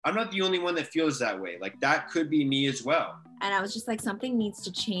I'm not the only one that feels that way. Like that could be me as well. And I was just like, something needs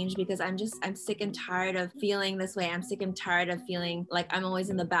to change because I'm sick and tired of feeling this way. I'm sick and tired of feeling like I'm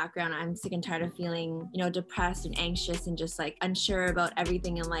always in the background. I'm sick and tired of feeling, depressed and anxious and just like unsure about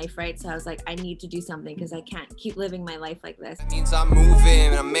everything in life, right? So I was like, I need to do something because I can't keep living my life like this. That means I'm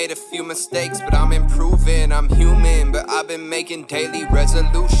moving. I made a few mistakes, but I'm improving. I'm human, but I've been making daily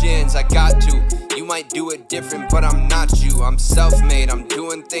resolutions. I got to. You might do it different, but I'm not you. I'm self-made. I'm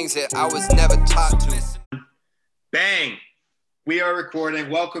doing things that I was never taught to. Bang! We are recording.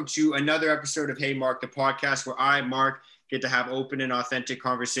 Welcome to another episode of Hey Mark, the podcast where I, Mark, get to have open and authentic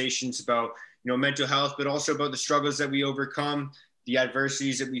conversations about, mental health, but also about the struggles that we overcome, the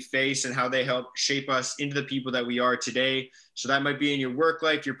adversities that we face, and how they help shape us into the people that we are today. So that might be in your work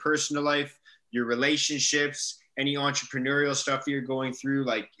life, your personal life, your relationships, any entrepreneurial stuff that you're going through,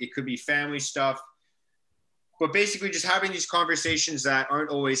 like it could be family stuff. But basically just having these conversations that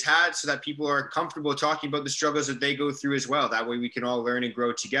aren't always had so that people are comfortable talking about the struggles that they go through as well. That way we can all learn and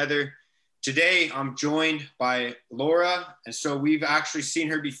grow together. Today, I'm joined by Laura. And so we've actually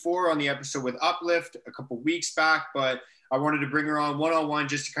seen her before on the episode with Uplift a couple weeks back, but I wanted to bring her on one-on-one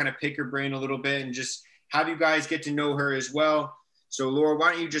just to kind of pick her brain a little bit and just have you guys get to know her as well. So Laura,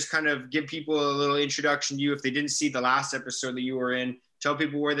 why don't you just kind of give people a little introduction to you if they didn't see the last episode that you were in, tell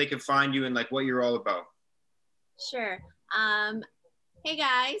people where they can find you and like what you're all about. Sure. Hey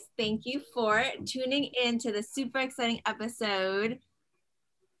guys, thank you for tuning in to the super exciting episode.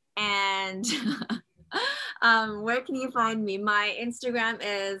 And where can you find me? My Instagram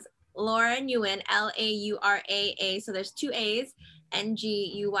is Laura Nguyen, Lauraa. So there's 2 A's,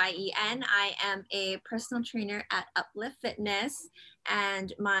 Nguyen. I am a personal trainer at Uplift Fitness.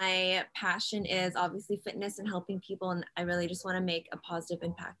 And my passion is obviously fitness and helping people. And I really just want to make a positive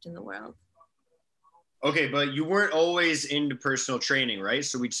impact in the world. Okay, but you weren't always into personal training, right?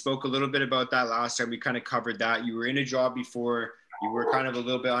 So we spoke a little bit about that last time. We kind of covered that. You were in a job before, you were kind of a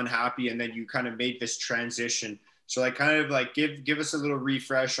little bit unhappy, and then you kind of made this transition. So like kind of like give us a little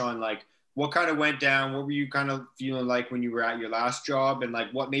refresh on like what kind of went down, what were you kind of feeling like when you were at your last job, and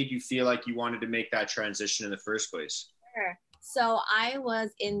like what made you feel like you wanted to make that transition in the first place? Sure. So I was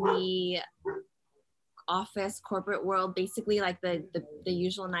in the office corporate world, basically like the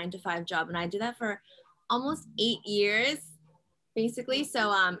usual 9-to-5 job, and I did that for almost 8 years basically.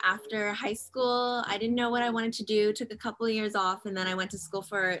 So after high school, I didn't know what I wanted to do, took a couple of years off, and then I went to school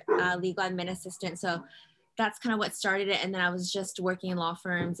for legal admin assistant. So that's kind of what started it. And then I was just working in law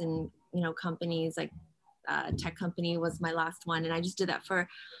firms and companies, like tech company was my last one, and I just did that for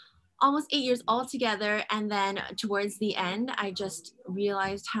almost 8 years altogether. And then towards the end, I just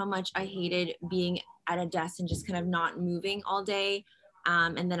realized how much I hated being at a desk and just kind of not moving all day.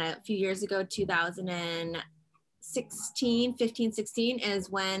 And then a few years ago, 15, 16 is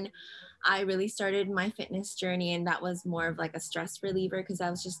when I really started my fitness journey. And that was more of like a stress reliever because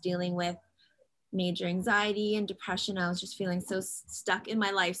I was just dealing with major anxiety and depression. I was just feeling so stuck in my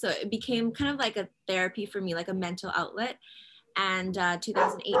life. So it became kind of like a therapy for me, like a mental outlet. And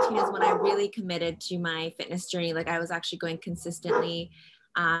 2018 is when I really committed to my fitness journey. Like I was actually going consistently.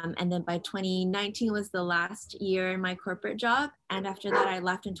 And then by 2019 was the last year in my corporate job. And after that, I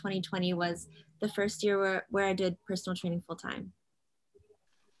left in 2020 was the first year where I did personal training full time.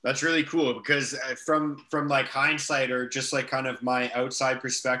 That's really cool because from like hindsight or just like kind of my outside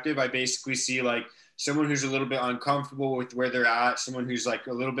perspective, I basically see like someone who's a little bit uncomfortable with where they're at, someone who's like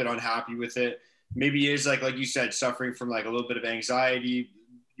a little bit unhappy with it, maybe is like you said, suffering from like a little bit of anxiety.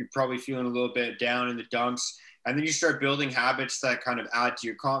 You're probably feeling a little bit down in the dumps. And then you start building habits that kind of add to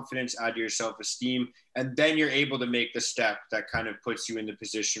your confidence, add to your self-esteem. And then you're able to make the step that kind of puts you in the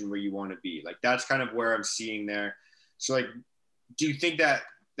position where you want to be. Like, that's kind of where I'm seeing there. So like, do you think that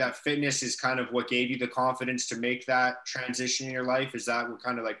fitness is kind of what gave you the confidence to make that transition in your life? Is that what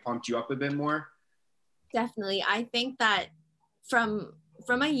kind of like pumped you up a bit more? Definitely. I think that from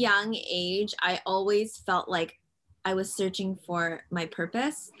a young age, I always felt like I was searching for my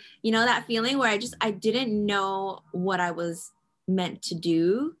purpose. That feeling where I didn't know what I was meant to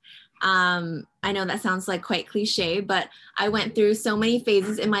do. I know that sounds like quite cliche, but I went through so many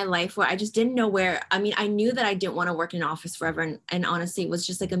phases in my life where I just didn't know where. I mean, I knew that I didn't want to work in an office forever. And honestly, it was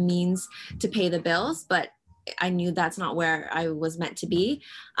just like a means to pay the bills, but I knew that's not where I was meant to be.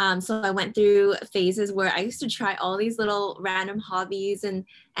 So I went through phases where I used to try all these little random hobbies and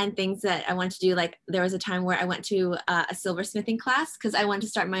things that I wanted to do. Like there was a time where I went to a silversmithing class because I wanted to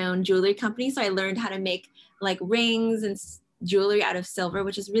start my own jewelry company. So I learned how to make like rings and jewelry out of silver,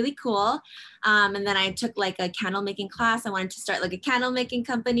 which is really cool. And then I took like a candle making class. I wanted to start like a candle making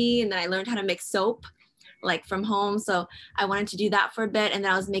company. And then I learned how to make soap like from home. So I wanted to do that for a bit. And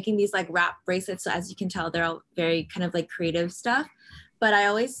then I was making these like wrap bracelets. So as you can tell, they're all very kind of like creative stuff. But I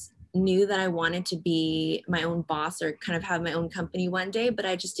always knew that I wanted to be my own boss or kind of have my own company one day, but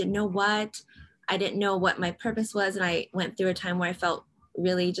I just didn't know what. I didn't know what my purpose was. And I went through a time where I felt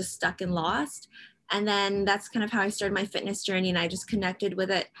really just stuck and lost. And then that's kind of how I started my fitness journey, and I just connected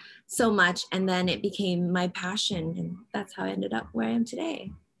with it so much. And then it became my passion, and that's how I ended up where I am today.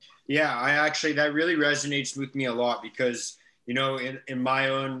 Yeah, that really resonates with me a lot because, you know, in my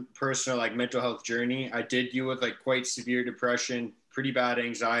own personal like mental health journey, I did deal with like quite severe depression, pretty bad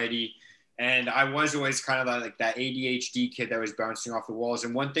anxiety. And I was always kind of like that ADHD kid that was bouncing off the walls.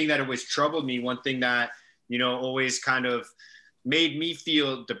 And one thing that always troubled me, one thing that, you know, always kind of made me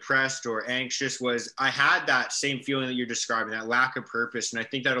feel depressed or anxious was I had that same feeling that you're describing, that lack of purpose. And I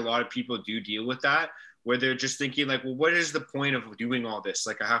think that a lot of people do deal with that, where they're just thinking like, well, what is the point of doing all this?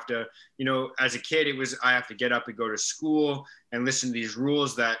 Like I have to, you know, as a kid, I have to get up and go to school and listen to these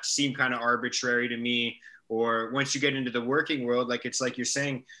rules that seem kind of arbitrary to me. Or once you get into the working world, like it's like you're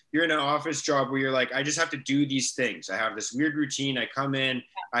saying, you're in an office job where you're like, I just have to do these things. I have this weird routine. I come in,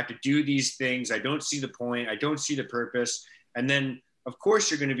 I have to do these things. I don't see the point. I don't see the purpose. And then, of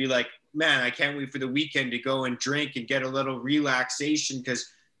course, you're going to be like, man, I can't wait for the weekend to go and drink and get a little relaxation, because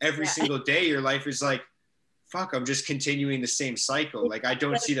every single day your life is like, fuck, I'm just continuing the same cycle. Like, I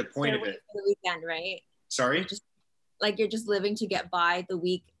don't see the point of it. For the weekend, right? Sorry? You're just living to get by the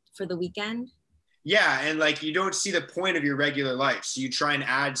week for the weekend. Yeah. And like, you don't see the point of your regular life. So you try and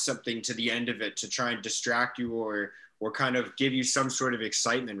add something to the end of it to try and distract you or kind of give you some sort of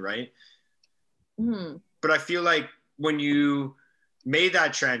excitement, right? Mm-hmm. But I feel like when you made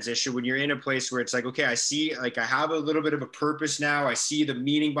that transition, when you're in a place where it's like, okay, I see, like I have a little bit of a purpose now. I see the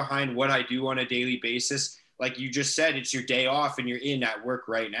meaning behind what I do on a daily basis. Like you just said, it's your day off and you're in at work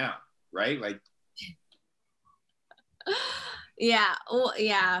right now, right? Like, yeah. Well,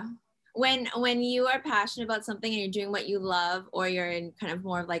 yeah. When you are passionate about something and you're doing what you love, or you're in kind of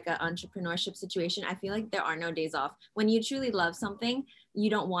more of like an entrepreneurship situation, I feel like there are no days off. When you truly love something, you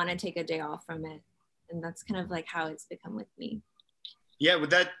don't want to take a day off from it. And that's kind of like how it's become with me. Yeah,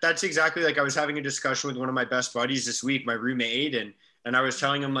 but that's exactly, like I was having a discussion with one of my best buddies this week, my roommate Aiden, and I was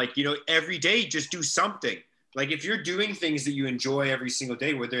telling him like, you know, every day just do something. Like if you're doing things that you enjoy every single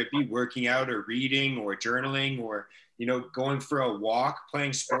day, whether it be working out or reading or journaling or, you know, going for a walk,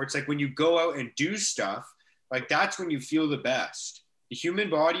 playing sports, like when you go out and do stuff, like that's when you feel the best. The human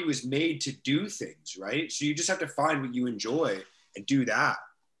body was made to do things, right? So you just have to find what you enjoy and do that.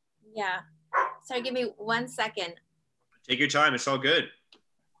 Yeah. Sorry, give me 1 second. Take your time. It's all good.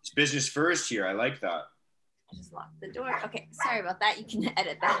 It's business first here. I like that. I just locked the door. Okay. Sorry about that. You can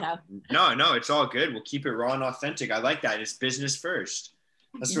edit that out. No, it's all good. We'll keep it raw and authentic. I like that. It's business first.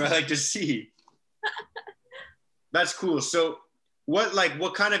 That's what I like to see. That's cool. So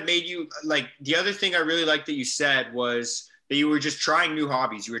what kind of made you, like, the other thing I really liked that you said was that you were just trying new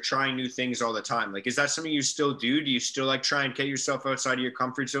hobbies. You were trying new things all the time. Like, is that something you still do? Do you still like try and get yourself outside of your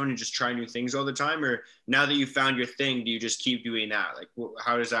comfort zone and just try new things all the time? Or now that you found your thing, do you just keep doing that? Like,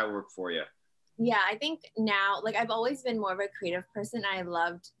 how does that work for you? Yeah, I think now, like I've always been more of a creative person. I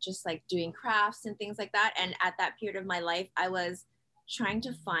loved just like doing crafts and things like that. And at that period of my life, I was trying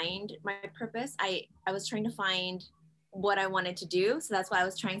to find my purpose. I was trying to find what I wanted to do. So that's why I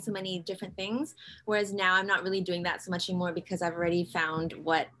was trying so many different things. Whereas now I'm not really doing that so much anymore, because I've already found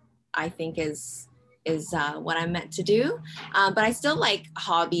what I think is what I'm meant to do. But I still like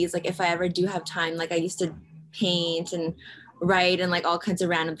hobbies. Like if I ever do have time, like I used to paint and write and like all kinds of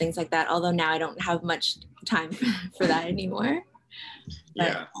random things like that. Although now I don't have much time for that anymore.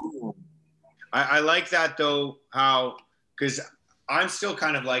 Yeah. I like that though, because I'm still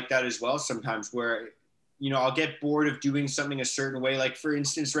kind of like that as well sometimes, where you know, I'll get bored of doing something a certain way. Like for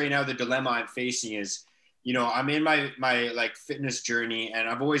instance, right now, the dilemma I'm facing is, you know, I'm in my like fitness journey and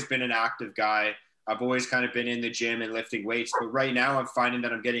I've always been an active guy. I've always kind of been in the gym and lifting weights, but right now I'm finding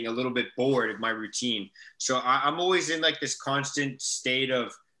that I'm getting a little bit bored of my routine. So I'm always in like this constant state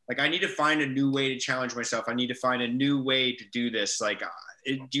of like, I need to find a new way to challenge myself. I need to find a new way to do this. Like,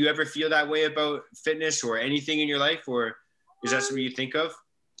 do you ever feel that way about fitness or anything in your life, or is that something you think of?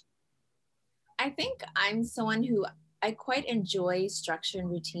 I think I'm someone who I quite enjoy structure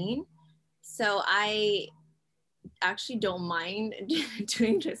and routine. So I actually don't mind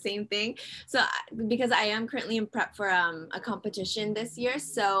doing the same thing. So because I am currently in prep for a competition this year.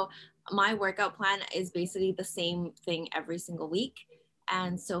 So my workout plan is basically the same thing every single week.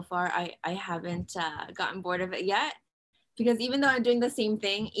 And so far I haven't gotten bored of it yet, because even though I'm doing the same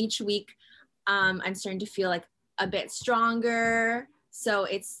thing each week, I'm starting to feel like a bit stronger. So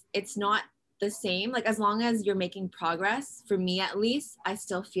it's not the same. Like as long as you're making progress, for me at least, I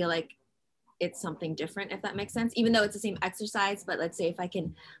still feel like it's something different, if that makes sense. Even though it's the same exercise, but let's say if I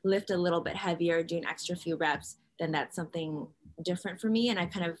can lift a little bit heavier, do an extra few reps, then that's something different for me. And I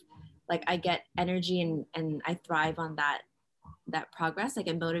kind of like, I get energy and I thrive on that progress. Like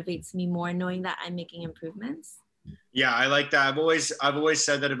it motivates me more knowing that I'm making improvements. Yeah, I like that. I've always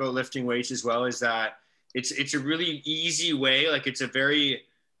said that about lifting weights as well, is that it's a really easy way. Like it's a very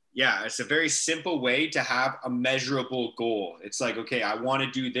simple way to have a measurable goal. It's like, okay, I want to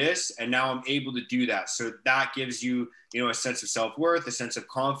do this and now I'm able to do that. So that gives you, a sense of self-worth, a sense of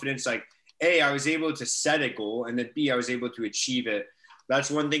confidence. Like A, I was able to set a goal, and then B, I was able to achieve it. That's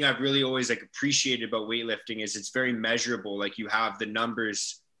one thing I've really always like appreciated about weightlifting, is it's very measurable. Like you have the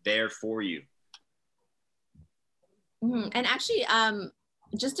numbers there for you. Mm-hmm. And actually,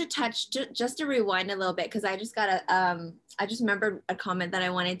 just to rewind a little bit, because I just remembered a comment that I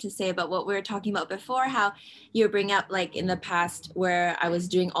wanted to say about what we were talking about before, how you bring up like in the past where I was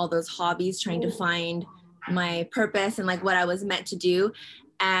doing all those hobbies, trying to find my purpose and like what I was meant to do.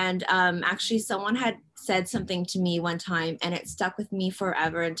 And actually someone had said something to me one time and it stuck with me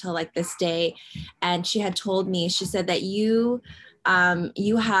forever until like this day. And she had told me, she said that you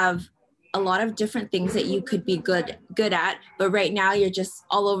have a lot of different things that you could be good at, but right now you're just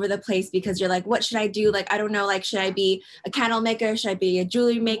all over the place because you're like, what should I do? Like, I don't know, like, should I be a candle maker? Should I be a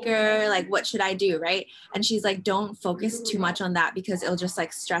jewelry maker? Like, what should I do? Right. And she's like, don't focus too much on that because it'll just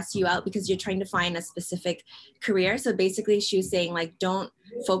like stress you out because you're trying to find a specific career. So basically she was saying like, don't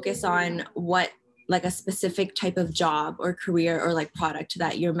focus on what like a specific type of job or career or like product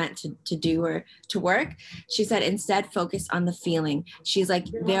that you're meant to do or to work. She said, instead focus on the feeling. She's like,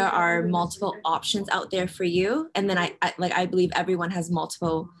 there are multiple options out there for you. And then I believe everyone has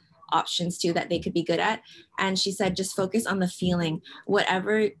multiple options too that they could be good at. And she said, just focus on the feeling.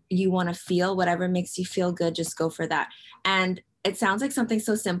 Whatever you want to feel, whatever makes you feel good, just go for that. And it sounds like something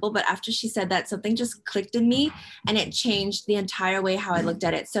so simple, but after she said that, something just clicked in me and it changed the entire way how I looked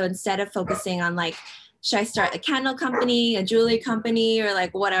at it. So instead of focusing on like, should I start a candle company, a jewelry company, or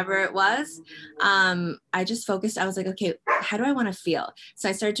like whatever it was, I just focused. I was like, okay, how do I want to feel? So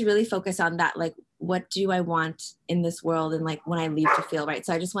I started to really focus on that. Like, what do I want in this world? And like when I leave to feel, right?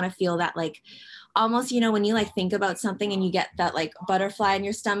 So I just want to feel that like, almost, when you like think about something and you get that like butterfly in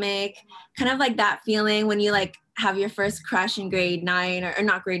your stomach, kind of like that feeling when you like have your first crush in grade 9 or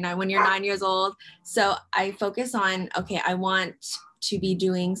not grade 9, when you're 9 years old. So I focus on, okay, I want to be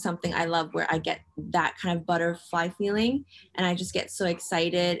doing something I love where I get that kind of butterfly feeling and I just get so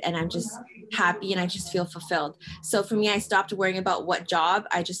excited and I'm just happy and I just feel fulfilled. So for me, I stopped worrying about what job.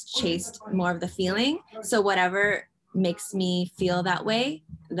 I just chased more of the feeling. So whatever makes me feel that way,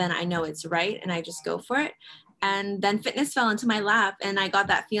 then I know it's right and I just go for it. And then fitness fell into my lap and I got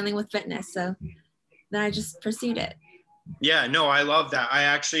that feeling with fitness. So then I just pursued it. Yeah, no, I love that.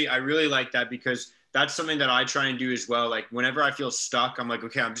 I really like that because that's something that I try and do as well. Like whenever I feel stuck, I'm like,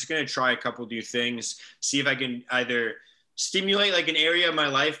 okay, I'm just going to try a couple new things, see if I can either stimulate like an area of my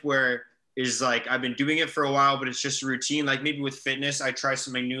life where is like, I've been doing it for a while, but it's just a routine. Like maybe with fitness, I try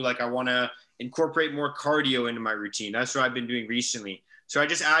something new. Like I want to incorporate more cardio into my routine. That's what I've been doing recently. So I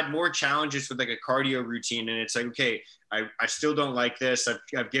just add more challenges with like a cardio routine. And it's like, okay, I still don't like this.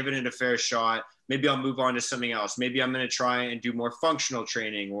 I've given it a fair shot. Maybe I'll move on to something else. Maybe I'm going to try and do more functional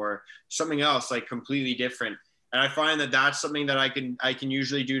training or something else like completely different. And I find that that's something that I can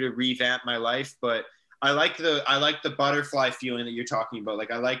usually do to revamp my life. But I like the butterfly feeling that you're talking about.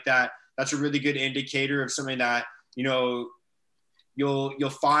 Like I like that. That's a really good indicator of something that, you'll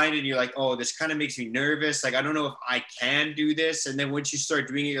find and you're like, oh, this kind of makes me nervous. Like, I don't know if I can do this. And then once you start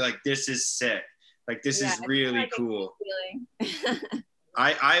doing it, you're like, this is sick. Like, this is really like cool.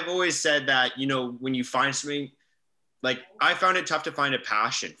 I've always said that, when you find something, like I found it tough to find a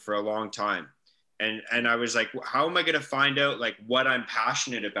passion for a long time. And I was like, how am I going to find out like what I'm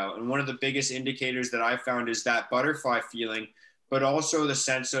passionate about? And one of the biggest indicators that I found is that butterfly feeling, but also the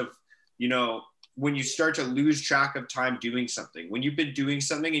sense of, when you start to lose track of time doing something, when you've been doing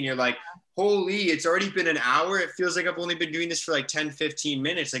something and you're like, holy, it's already been an hour. It feels like I've only been doing this for like 10, 15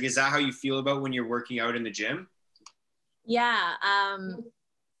 minutes. Like, is that how you feel about when you're working out in the gym? Yeah.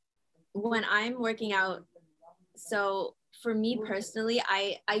 When I'm working out, so for me personally,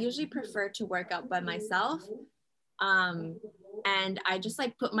 I usually prefer to work out by myself. And I just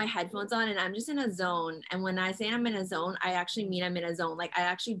like put my headphones on and I'm just in a zone. And when I say I'm in a zone, I actually mean I'm in a zone. Like I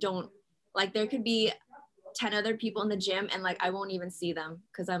actually don't, like there could be 10 other people in the gym and like I won't even see them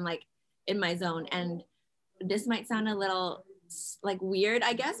because I'm like in my zone. And this might sound a little like weird,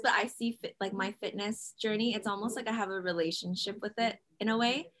 I guess, but I see like my fitness journey, it's almost like I have a relationship with it in a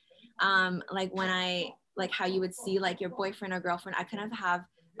way. Like when I, like how you would see like your boyfriend or girlfriend, I kind of have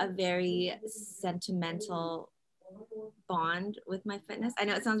a very sentimental bond with my fitness. I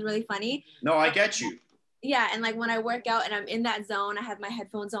know it sounds really funny. No, I get you. Yeah, and like when I work out and I'm in that zone, I have my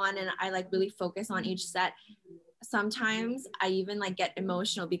headphones on and I like really focus on each set. Sometimes I even like get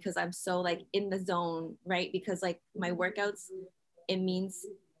emotional because I'm so like in the zone, right? Because like my workouts, it means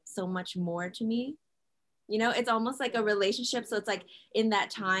so much more to me. You know, it's almost like a relationship. So it's like in that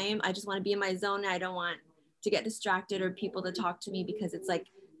time, I just want to be in my zone. I don't want to get distracted or people to talk to me, because it's like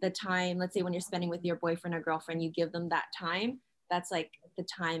the time, let's say when you're spending with your boyfriend or girlfriend, you give them that time. That's like the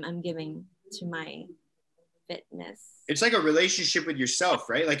time I'm giving to my fitness. It's like a relationship with yourself,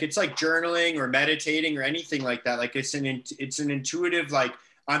 right? Like it's like journaling or meditating or anything like that. Like it's an intuitive, like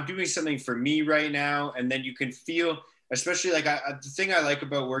I'm doing something for me right now. And then you can feel, especially like the thing I like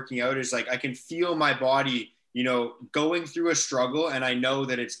about working out is like I can feel my body, you know, going through a struggle, and I know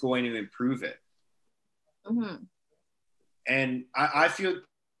that it's going to improve it. Mm-hmm. And I feel,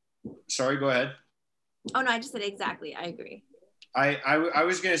 sorry, go ahead. Oh no, I just said exactly. I agree. I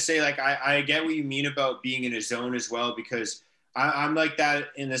was going to say, like, I get what you mean about being in a zone as well, because I'm like that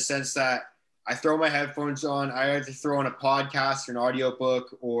in the sense that I throw my headphones on. I either throw on a podcast or an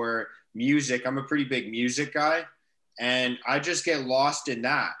audiobook or music. I'm a pretty big music guy, and I just get lost in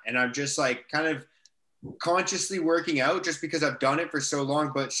that. And I'm just like kind of consciously working out just because I've done it for so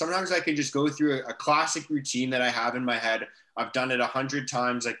long. But sometimes I can just go through a classic routine that I have in my head. I've done it 100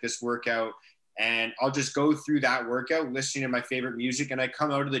 times, like this workout. And I'll just go through that workout, listening to my favorite music. And I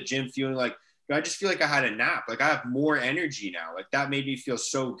come out of the gym feeling like, I just feel like I had a nap. Like I have more energy now. Like that made me feel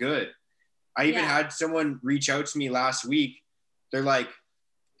so good. I even had someone reach out to me last week. They're like,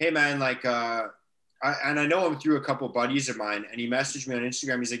 hey man, like, and I know him through a couple buddies of mine, and he messaged me on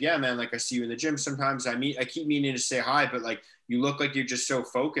Instagram. He's like, yeah, man, like I see you in the gym. Sometimes I keep meaning to say hi, but like, you look like you're just so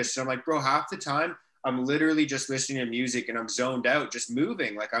focused. So I'm like, bro, half the time I'm literally just listening to music and I'm zoned out, just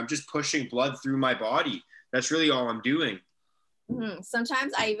moving. Like I'm just pushing blood through my body. That's really all I'm doing. Mm-hmm.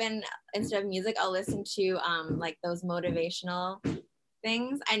 Sometimes I even, instead of music, I'll listen to like those motivational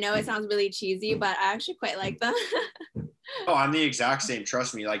things. I know it sounds really cheesy, but I actually quite like them. Oh, I'm the exact same.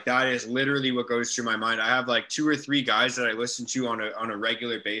 Trust me. Like that is literally what goes through my mind. I have like 2 or 3 guys that I listen to on a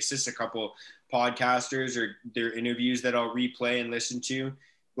regular basis, a couple podcasters or their interviews that I'll replay and listen to,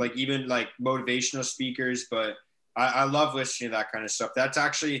 like even like motivational speakers. But I love listening to that kind of stuff. That's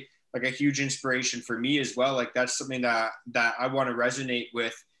actually like a huge inspiration for me as well. Like that's something that I want to resonate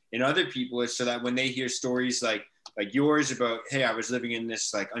with in other people, is so that when they hear stories like yours about, hey, I was living in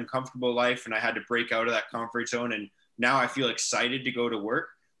this like uncomfortable life and I had to break out of that comfort zone, and now I feel excited to go to work.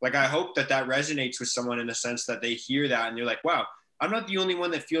 Like, I hope that resonates with someone in the sense that they hear that and they're like, wow, I'm not the only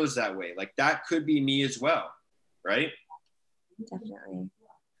one that feels that way. Like that could be me as well. Right? Definitely.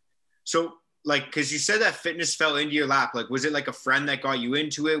 So like, cause you said that fitness fell into your lap. Like, was it like a friend that got you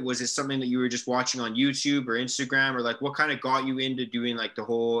into it? Was it something that you were just watching on YouTube or Instagram, or like what kind of got you into doing like the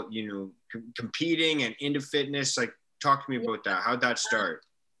whole, you know, competing and into fitness? Like, talk to me about that. How'd that start?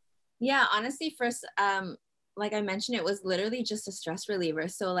 Yeah, honestly, first, like I mentioned, it was literally just a stress reliever.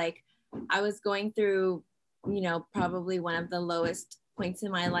 So like I was going through, you know, probably one of the lowest points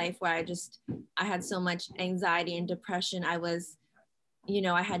in my life where I had so much anxiety and depression. I was, you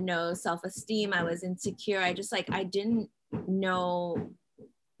know, I had no self-esteem. I was insecure. I didn't know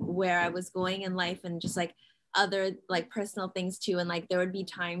where I was going in life, and just like other like personal things too. And like there would be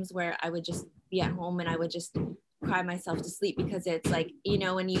times where I would just be at home and I would just cry myself to sleep, because it's like, you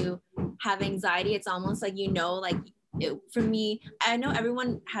know, when you have anxiety, it's almost like, you know, like for me, I know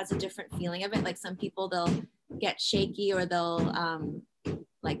everyone has a different feeling of it. Like some people, they'll get shaky or they'll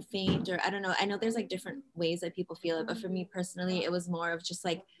like faint, or I don't know. I know there's like different ways that people feel it, but for me personally, it was more of just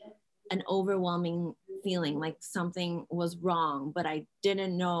like an overwhelming feeling, like something was wrong, but I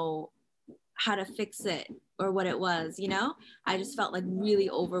didn't know how to fix it or what it was, you know? I just felt like really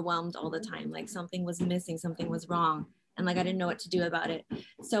overwhelmed all the time. Like something was missing, something was wrong. And like, I didn't know what to do about it.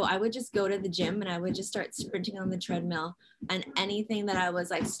 So I would just go to the gym and I would just start sprinting on the treadmill, and anything that I was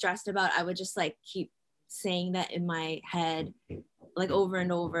like stressed about, I would just like keep saying that in my head, like over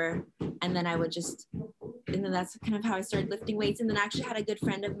and over. And then and then that's kind of how I started lifting weights. And then I actually had a good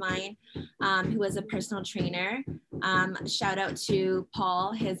friend of mine who was a personal trainer. Shout out to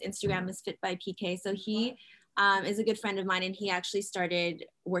Paul. His Instagram is Fit by PK. So he is a good friend of mine, and he actually started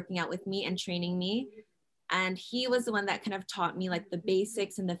working out with me and training me. And he was the one that kind of taught me like the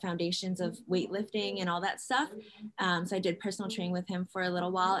basics and the foundations of weightlifting and all that stuff. So I did personal training with him for a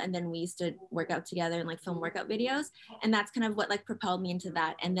little while, and then we used to work out together and like film workout videos. And that's kind of what like propelled me into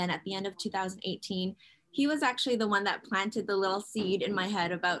that. And then at the end of 2018, he was actually the one that planted the little seed in my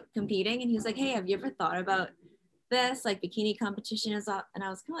head about competing. And he was like, hey, have you ever thought about this? Like bikini competition is up. And I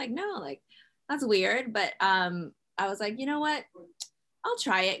was kind of like, no, like that's weird. But I was like, you know what? I'll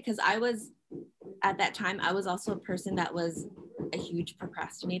try it. Cause at that time, I was also a person that was a huge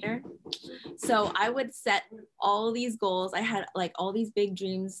procrastinator. So I would set all these goals. I had like all these big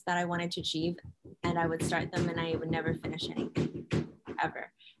dreams that I wanted to achieve, and I would start them and I would never finish anything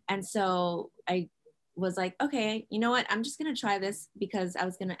ever. And so I was like, okay, you know what? I'm just going to try this because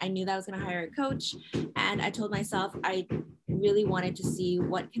I knew that I was going to hire a coach. And I told myself I really wanted to see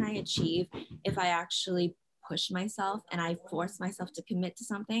what can I achieve if I actually push myself and I force myself to commit to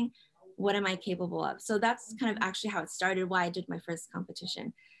something. What am I capable of? So that's kind of actually how it started, why I did my first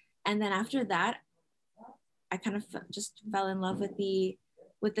competition. And then after that, I kind of just fell in love with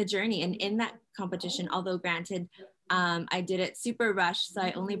the journey. And in that competition, although granted, I did it super rushed. So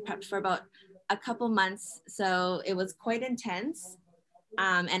I only prepped for about a couple months. So it was quite intense.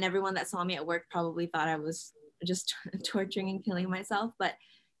 And everyone that saw me at work probably thought I was just torturing and killing myself. But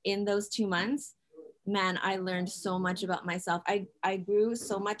in those 2 months, man, I learned so much about myself. I grew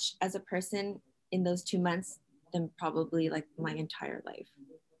so much as a person in those 2 months than probably like my entire life.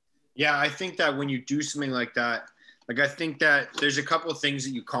 Yeah, I think that when you do something like that, like I think that there's a couple of things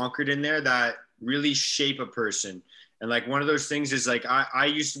that you conquered in there that really shape a person. And like one of those things is like I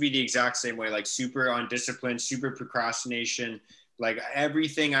used to be the exact same way, like super undisciplined, super procrastination. Like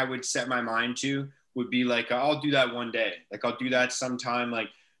everything I would set my mind to would be like, I'll do that one day. Like I'll do that sometime. Like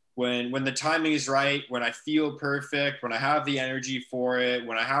when the timing is right, when I feel perfect, when I have the energy for it,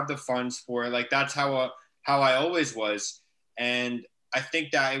 when I have the funds for it, like that's how I always was. And I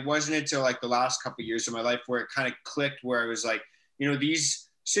think that it wasn't until like the last couple of years of my life where it kind of clicked, where I was like, you know, these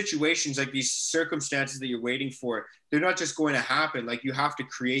situations, like these circumstances that you're waiting for, they're not just going to happen. Like you have to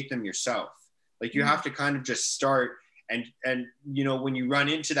create them yourself. Like you have to kind of just start. And you know, when you run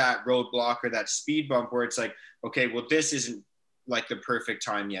into that roadblock or that speed bump where it's like, okay, well, this isn't like the perfect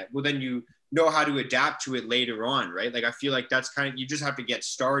time yet. Well, then you know how to adapt to it later on, right? Like I feel like that's kind of, you just have to get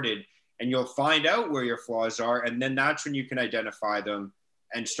started and you'll find out where your flaws are. And then that's when you can identify them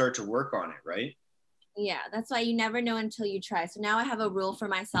and start to work on it, right? Yeah, that's why you never know until you try. So now I have a rule for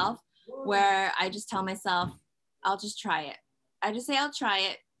myself where I just tell myself, I'll just try it. I just say, I'll try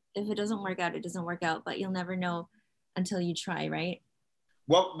it. If it doesn't work out, it doesn't work out, but you'll never know until you try, right?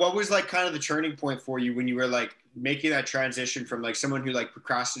 What was like kind of the turning point for you when you were like making that transition from like someone who like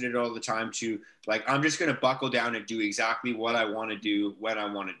procrastinated all the time to like, I'm just going to buckle down and do exactly what I want to do when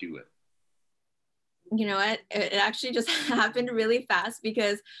I want to do it? You know what? It actually just happened really fast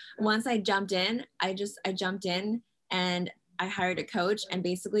because once I jumped in, I jumped in and I hired a coach, and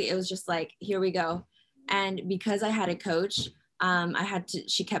basically it was just like, here we go. And because I had a coach,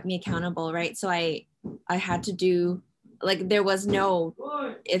 she kept me accountable, right? So I had to do, like, there was no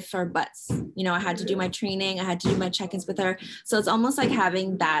if or buts, you know, I had to do my training. I had to do my check-ins with her. So it's almost like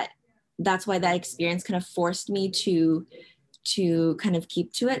having that's why that experience kind of forced me to kind of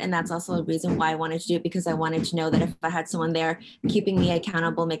keep to it. And that's also a reason why I wanted to do it, because I wanted to know that if I had someone there keeping me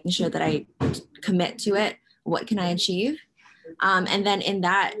accountable, making sure that I commit to it, what can I achieve? And then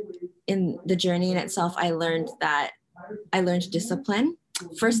in the journey in itself, I learned discipline.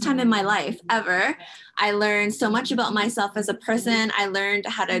 First time in my life ever, I learned so much about myself as a person. I learned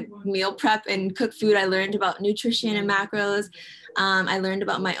how to meal prep and cook food. I learned about nutrition and macros. I learned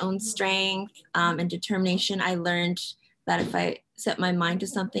about my own strength and determination. I learned that if I set my mind to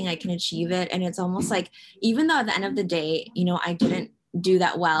something, I can achieve it. And it's almost like, even though at the end of the day, you know, I didn't do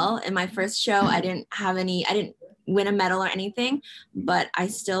that well in my first show, I didn't win a medal or anything, but I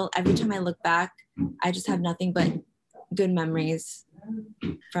still, every time I look back, I just have nothing but good memories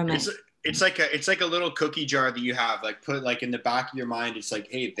from it. It's like a little cookie jar that you have, like put like in the back of your mind. It's like,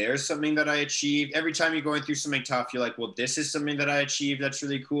 hey, there's something that I achieved. Every time you're going through something tough, you're like, well, this is something that I achieved. That's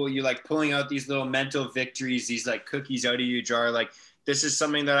really cool. You're like pulling out these little mental victories, these like cookies out of your jar. Like, this is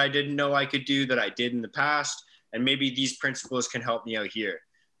something that I didn't know I could do that I did in the past. And maybe these principles can help me out here.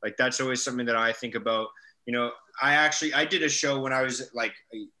 Like, that's always something that I think about. You know, I did a show when I was like,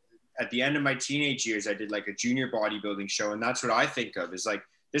 at the end of my teenage years, I did like a junior bodybuilding show. And that's what I think of, is like,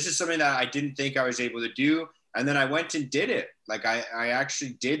 this is something that I didn't think I was able to do. And then I went and did it. Like I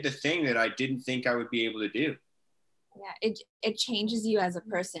actually did the thing that I didn't think I would be able to do. Yeah, it changes you as a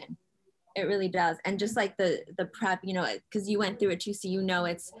person. It really does. And just like the prep, you know, because you went through it too, so you know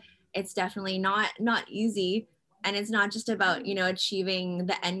it's definitely not easy. And it's not just about, you know, achieving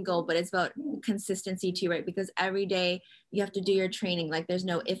the end goal, but it's about consistency too, right? Because every day you have to do your training. Like, there's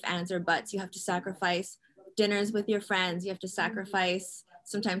no ifs, ands, or buts. You have to sacrifice dinners with your friends. You have to sacrifice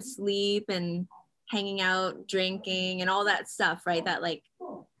sometimes sleep and hanging out, drinking, and all that stuff, right? That like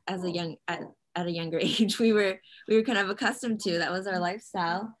as a young at a younger age we were kind of accustomed to. That was our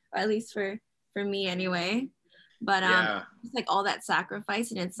lifestyle, or at least for me anyway. But Yeah. it's like all that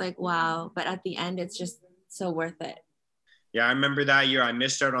sacrifice, and it's like, wow, but at the end it's just so worth it. Yeah, I remember that year I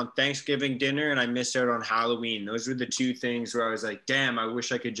missed out on Thanksgiving dinner and I missed out on Halloween. Those were the two things where I was like, damn, I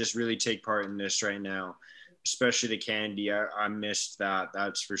wish I could just really take part in this right now, especially the candy. I missed that,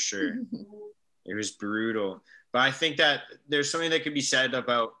 that's for sure. It was brutal. But I think that there's something that could be said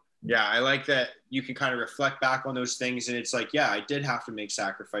about, yeah, I like that you can kind of reflect back on those things. And it's like, yeah, I did have to make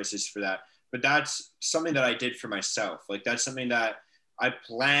sacrifices for that. But that's something that I did for myself. Like, that's something that I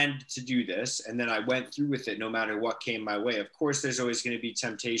planned to do this, and then I went through with it no matter what came my way. Of course, there's always going to be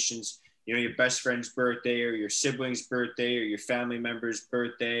temptations, you know, your best friend's birthday or your sibling's birthday or your family member's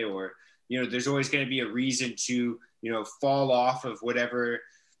birthday, or, you know, there's always going to be a reason to, you know, fall off of whatever,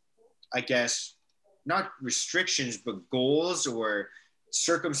 I guess, not restrictions, but goals or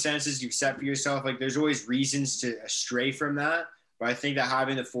circumstances you've set for yourself. Like, there's always reasons to stray from that. But I think that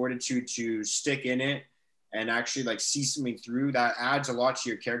having the fortitude to stick in it and actually like see something through, that adds a lot to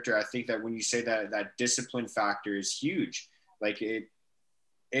your character. I think that when you say that, that discipline factor is huge. Like it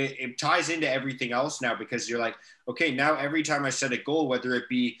ties into everything else now, because you're like, okay, now every time I set a goal, whether it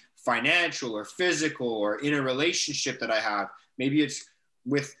be financial or physical or in a relationship that I have, maybe it's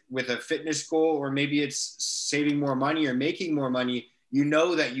with a fitness goal, or maybe it's saving more money or making more money, you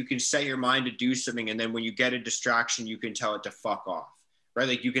know that you can set your mind to do something. And then when you get a distraction, you can tell it to fuck off. Right?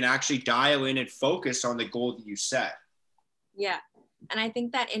 Like, you can actually dial in and focus on the goal that you set. Yeah. And I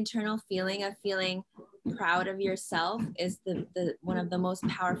think that internal feeling of feeling proud of yourself is the one of the most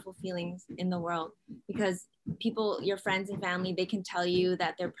powerful feelings in the world, because people, your friends and family, they can tell you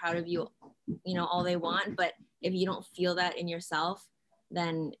that they're proud of you, you know, all they want. But if you don't feel that in yourself,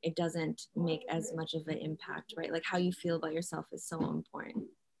 then it doesn't make as much of an impact, right? Like, how you feel about yourself is so important.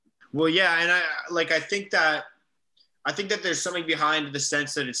 Well, yeah. And I think that there's something behind the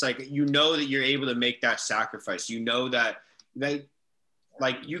sense that it's like, you know, that you're able to make that sacrifice. You know that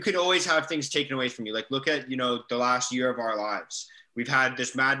like you can always have things taken away from you. Like, look at, you know, the last year of our lives. We've had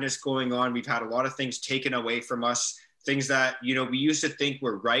this madness going on. We've had a lot of things taken away from us, things that, you know, we used to think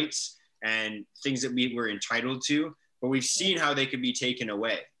were rights and things that we were entitled to, but we've seen how they could be taken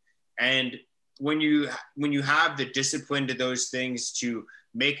away. And when you have the discipline to those things, to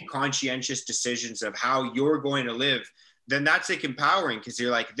make conscientious decisions of how you're going to live, then that's like empowering, because you're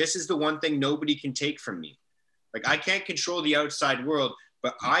like, this is the one thing nobody can take from me. Like, I can't control the outside world,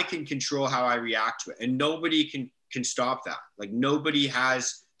 but I can control how I react to it. And nobody can stop that. Like, nobody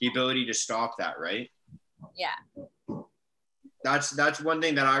has the ability to stop that, right? Yeah. That's one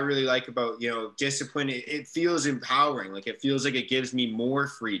thing that I really like about, you know, discipline. It feels empowering. Like, it feels like it gives me more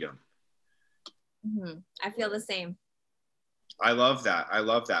freedom. Mm-hmm. I feel the same. I love that. I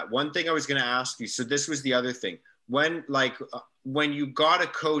love that. One thing I was going to ask you, so this was the other thing. When you got a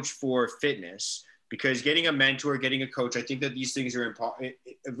coach for fitness, because getting a mentor, getting a coach, I think that these things are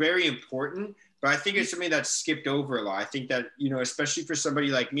very important, but I think it's something that's skipped over a lot. I think that, you know, especially for somebody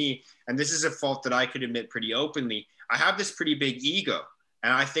like me, and this is a fault that I could admit pretty openly, I have this pretty big ego.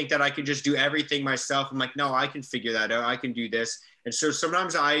 And I think that I can just do everything myself. I'm like, no, I can figure that out. I can do this. And so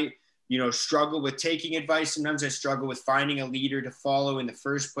sometimes I, you know, struggle with taking advice. Sometimes I struggle with finding a leader to follow in the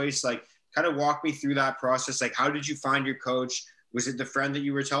first place. Like, kind of walk me through that process. Like, how did you find your coach? Was it the friend that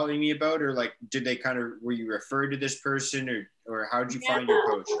you were telling me about, or like, were you referred to this person, or how did you find your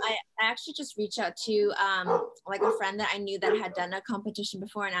coach? I actually just reached out to like a friend that I knew that had done a competition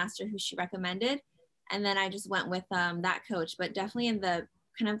before, and asked her who she recommended. And then I just went with that coach. But definitely in the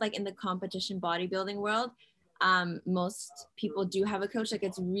kind of like in the competition bodybuilding world, most people do have a coach. Like,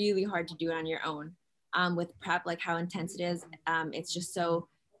 it's really hard to do it on your own with prep, like how intense it is. It's just so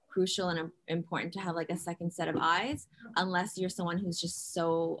crucial and important to have like a second set of eyes, unless you're someone who's just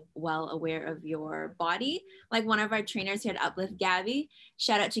so well aware of your body. Like, one of our trainers here at Uplift, Gabby,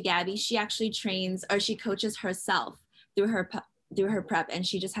 shout out to Gabby. She actually trains, or she coaches herself through her prep, and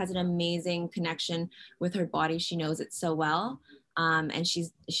she just has an amazing connection with her body. She knows it so well. And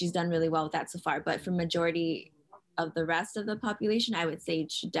she's done really well with that so far. But for majority of the rest of the population, I would say you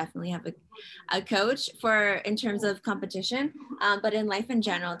should definitely have a coach for in terms of competition. But in life in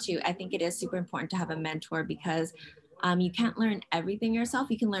general too, I think it is super important to have a mentor, because you can't learn everything yourself.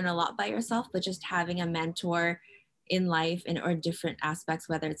 You can learn a lot by yourself, but just having a mentor in life or different aspects,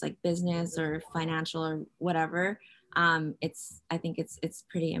 whether it's like business or financial or whatever, I think it's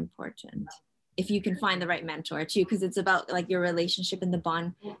pretty important if you can find the right mentor too, because it's about like your relationship and the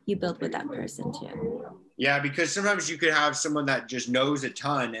bond you build with that person too. Yeah, because sometimes you could have someone that just knows a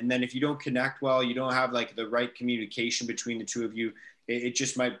ton, and then if you don't connect well, you don't have like the right communication between the two of you, it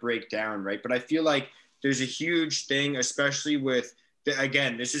just might break down, right? But I feel like there's a huge thing, especially with,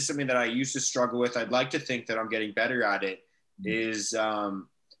 again, this is something that I used to struggle with. I'd like to think that I'm getting better at it, is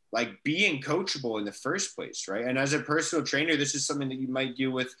like being coachable in the first place, right? And as a personal trainer, this is something that you might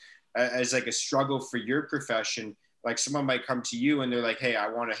deal with as like a struggle for your profession. Like someone might come to you and they're like, hey, I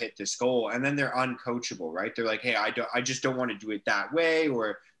want to hit this goal. And then they're uncoachable, right? They're like, hey, I just don't want to do it that way.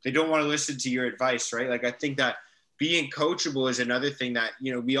 Or they don't want to listen to your advice, right? Like, I think that being coachable is another thing that,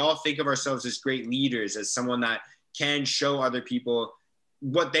 you know, we all think of ourselves as great leaders, as someone that can show other people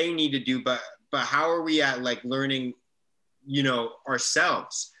what they need to do. But how are we at like learning, you know,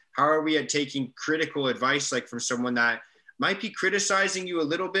 ourselves? How are we at taking critical advice, like from someone that might be criticizing you a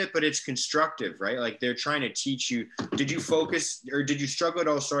little bit, but it's constructive, right? Like they're trying to teach you. Did you focus, or did you struggle at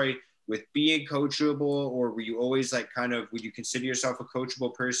all, with being coachable, or were you always like kind of, would you consider yourself a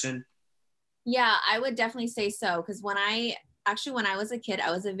coachable person? Yeah, I would definitely say so. Because when I was a kid,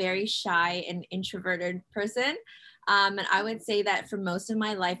 I was a very shy and introverted person. And I would say that for most of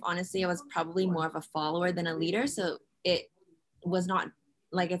my life, honestly, I was probably more of a follower than a leader. So it was not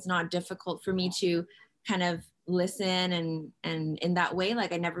like, it's not difficult for me to kind of listen and in that way.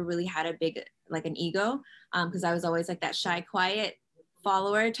 Like I never really had a big, like an ego, because I was always like that shy, quiet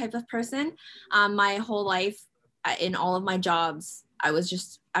follower type of person. My whole life, in all of my jobs, I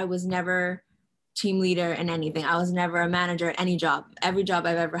was never team leader in anything. I was never a manager at any job. Every job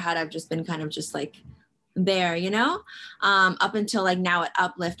I've ever had, I've just been kind of just like there, you know, up until like now at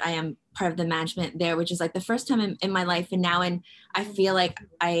Uplift, I am part of the management there, which is like the first time in my life. And now, and I feel like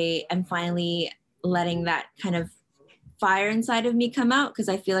I am finally letting that kind of fire inside of me come out, because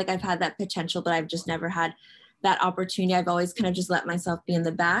I feel like I've had that potential, but I've just never had that opportunity. I've always kind of just let myself be in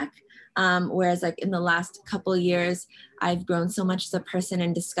the back. Whereas like in the last couple of years, I've grown so much as a person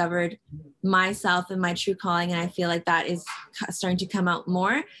and discovered myself and my true calling. And I feel like that is starting to come out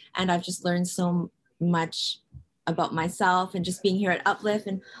more. And I've just learned so much about myself and just being here at Uplift.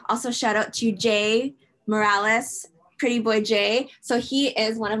 And also shout out to Jay Morales, Pretty Boy Jay. So he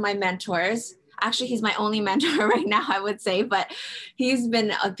is one of my mentors. Actually, he's my only mentor right now, I would say, but he's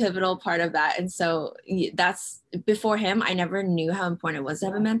been a pivotal part of that. And so that's, before him, I never knew how important it was to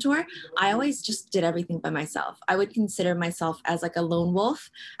have a mentor. I always just did everything by myself. I would consider myself as like a lone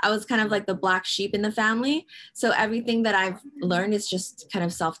wolf. I was kind of like the black sheep in the family. So everything that I've learned is just kind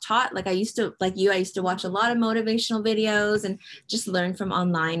of self-taught. Like I used to watch a lot of motivational videos and just learn from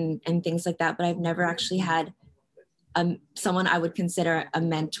online and things like that. But I've never actually had someone I would consider a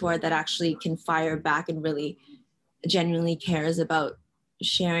mentor that actually can fire back and really genuinely cares about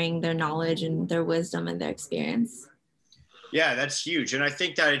sharing their knowledge and their wisdom and their experience. Yeah, that's huge. And I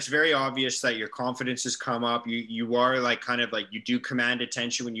think that it's very obvious that your confidence has come up. You are like kind of like, you do command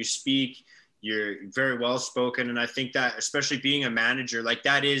attention when you speak. You're very well spoken. And I think that especially being a manager, like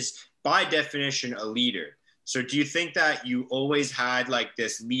that is by definition a leader. So do you think that you always had like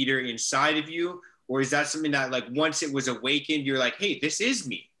this leader inside of you? Or is that something that like once it was awakened, you're like, hey, this is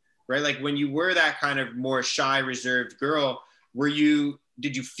me, right? Like when you were that kind of more shy, reserved girl,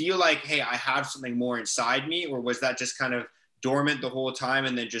 did you feel like, hey, I have something more inside me? Or was that just kind of dormant the whole time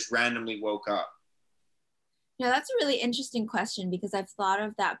and then just randomly woke up? Yeah, that's a really interesting question, because I've thought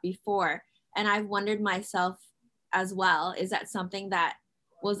of that before. And I've wondered myself as well, is that something that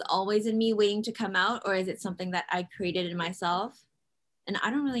was always in me waiting to come out? Or is it something that I created in myself? And I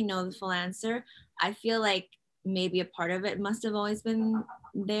don't really know the full answer. I feel like maybe a part of it must have always been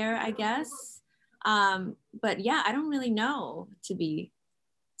there, I guess. But yeah, I don't really know, to be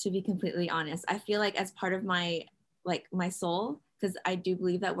completely honest. I feel like as part of my soul, because I do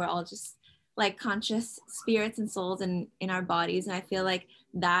believe that we're all just like conscious spirits and souls in our bodies. And I feel like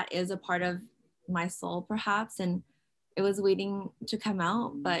that is a part of my soul perhaps. And it was waiting to come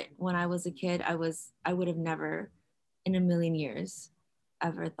out. But when I was a kid, I would have never in a million years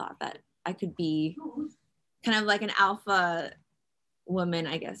ever thought that I could be kind of like an alpha woman,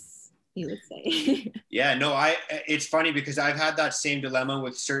 I guess you would say. Yeah, no, it's funny because I've had that same dilemma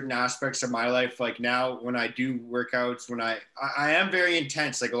with certain aspects of my life. Like now when I do workouts, when I am very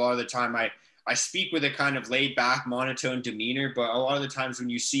intense, like a lot of the time I speak with a kind of laid back monotone demeanor, but a lot of the times when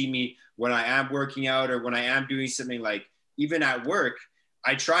you see me, when I am working out or when I am doing something like even at work,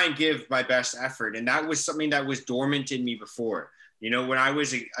 I try and give my best effort. And that was something that was dormant in me before. You know, when I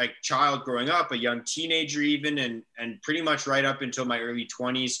was a child growing up, a young teenager even, and pretty much right up until my early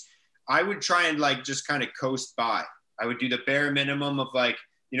 20s, I would try and like just kind of coast by. I would do the bare minimum of like,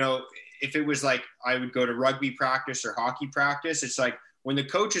 you know, if it was like I would go to rugby practice or hockey practice, it's like when the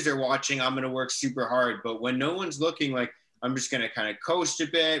coaches are watching, I'm going to work super hard. But when no one's looking, like I'm just going to kind of coast a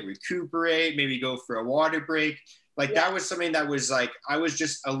bit, recuperate, maybe go for a water break. Like that was something that was like, I was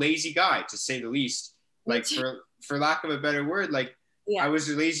just a lazy guy, to say the least. Like for lack of a better word, like I was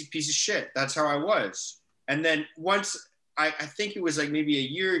a lazy piece of shit. That's how I was. And then once I think it was like maybe a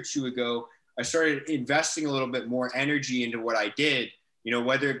year or two ago, I started investing a little bit more energy into what I did, you know,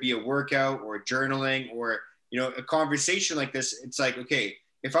 whether it be a workout or journaling or, you know, a conversation like this. It's like, okay,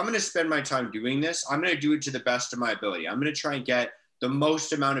 if I'm going to spend my time doing this, I'm going to do it to the best of my ability. I'm going to try and get the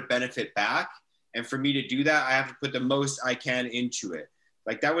most amount of benefit back. And for me to do that, I have to put the most I can into it.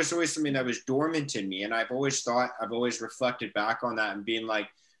 Like that was always something that was dormant in me. And I've always reflected back on that and being like,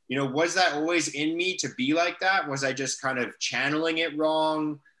 you know, was that always in me to be like that? Was I just kind of channeling it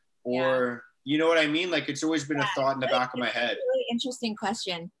wrong? Or, you know what I mean? Like it's always been a thought in the back of my head. A really interesting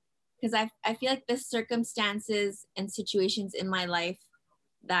question. Because I feel like the circumstances and situations in my life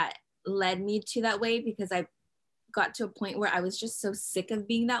that led me to that way, because I got to a point where I was just so sick of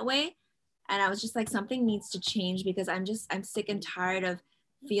being that way. And I was just like, something needs to change because I'm sick and tired of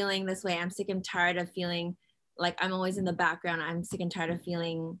feeling this way. I'm sick and tired of feeling like I'm always in the background. I'm sick and tired of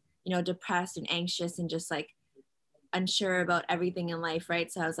feeling, you know, depressed and anxious and just like unsure about everything in life,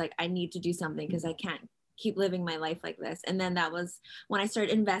 right? So I was like, I need to do something because I can't keep living my life like this. And then that was when I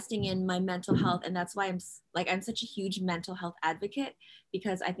started investing in my mental health. And that's why I'm such a huge mental health advocate,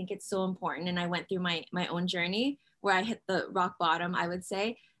 because I think it's so important. And I went through my own journey where I hit the rock bottom, I would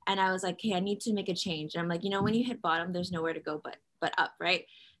say. And I was like, hey, I need to make a change. And I'm like, you know, when you hit bottom, there's nowhere to go but up, right?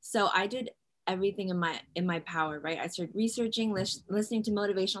 So I did everything in my power, right? I started researching, listening to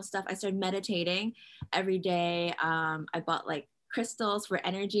motivational stuff. I started meditating every day. I bought like crystals for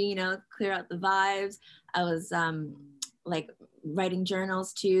energy, you know, clear out the vibes. I was like writing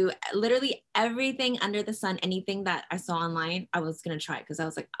journals too. Literally everything under the sun, anything that I saw online, I was gonna try, because I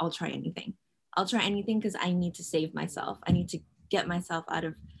was like, I'll try anything. I'll try anything because I need to save myself. I need to get myself out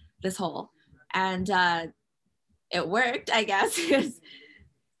of this hole. And it worked, I guess.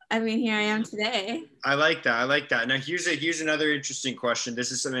 I mean, here I am today. I like that. Now here's another interesting question.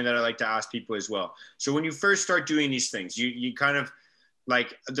 This is something that I like to ask people as well. So when you first start doing these things, you kind of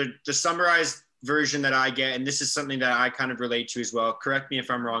like the summarized version that I get, and this is something that I kind of relate to as well. Correct me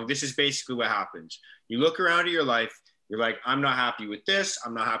if I'm wrong. This is basically what happens. You look around at your life, you're like, I'm not happy with this.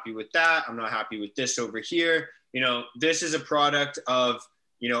 I'm not happy with that. I'm not happy with this over here. You know, this is a product of,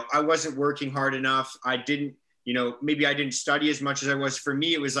 you know, I wasn't working hard enough. I didn't, you know, maybe I didn't study as much as I was. For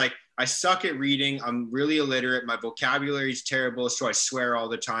me, it was like, I suck at reading. I'm really illiterate. My vocabulary is terrible. So I swear all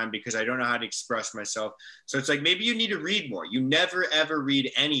the time because I don't know how to express myself. So it's like, maybe you need to read more. You never, ever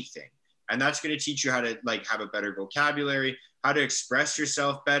read anything. And that's going to teach you how to like have a better vocabulary, how to express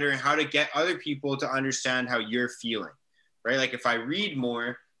yourself better, and how to get other people to understand how you're feeling, right? Like if I read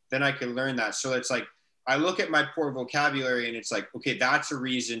more, then I can learn that. So it's like, I look at my poor vocabulary and it's like, okay, that's a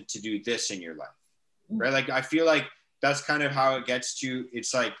reason to do this in your life, right? Like, I feel like that's kind of how it gets to,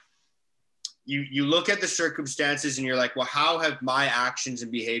 it's like, you look at the circumstances and you're like, well, how have my actions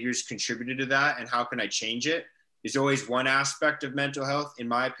and behaviors contributed to that? And how can I change it? Is always one aspect of mental health, in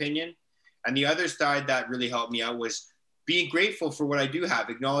my opinion. And the other side that really helped me out was being grateful for what I do have,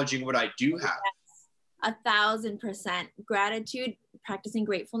 acknowledging what I do have. Yes, 1,000%. Gratitude, practicing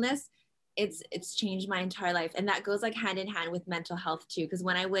gratefulness, it's changed my entire life. And that goes like hand in hand with mental health too. Because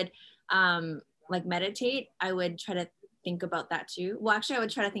when I would like meditate, I would try to think about that too. Well, actually, I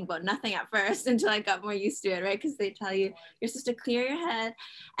would try to think about nothing at first until I got more used to it, right? Because they tell you you're supposed to clear your head.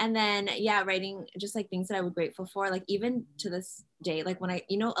 And then, yeah, writing just like things that I was grateful for, like even to this day, like when I,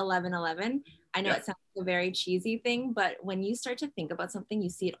 11/11, I know it sounds like a very cheesy thing, but when you start to think about something, you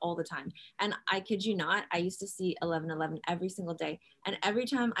see it all the time. And I kid you not, I used to see 11/11 every single day. And every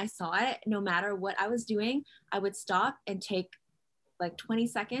time I saw it, no matter what I was doing, I would stop and take like 20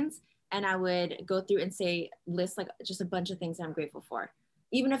 seconds and I would go through and list like just a bunch of things that I'm grateful for.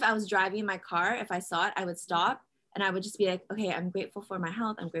 Even if I was driving in my car, if I saw it, I would stop and I would just be like, okay, I'm grateful for my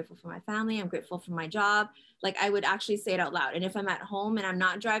health. I'm grateful for my family. I'm grateful for my job. Like I would actually say it out loud. And if I'm at home and I'm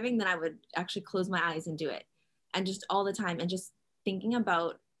not driving, then I would actually close my eyes and do it. And just all the time. And just thinking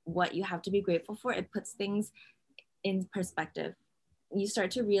about what you have to be grateful for, it puts things in perspective. You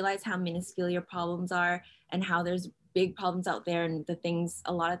start to realize how minuscule your problems are and how there's big problems out there, and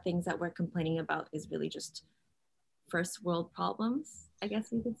a lot of things that we're complaining about is really just first world problems, I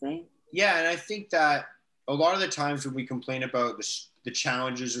guess we could say. Yeah, and I think that a lot of the times when we complain about the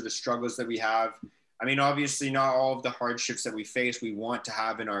challenges or the struggles that we have, I mean, obviously not all of the hardships that we face we want to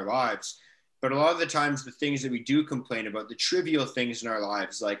have in our lives, But a lot of the times, the things that we do complain about, the trivial things in our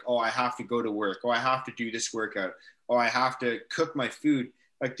lives, like, oh, I have to go to work. Oh, I have to do this workout. Oh, I have to cook my food.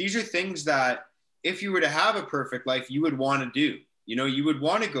 Like, these are things that if you were to have a perfect life, you would want to do. You know, you would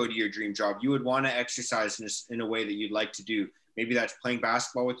want to go to your dream job. You would want to exercise in a way that you'd like to do. Maybe that's playing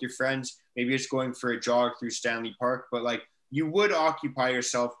basketball with your friends. Maybe it's going for a jog through Stanley Park. But like, you would occupy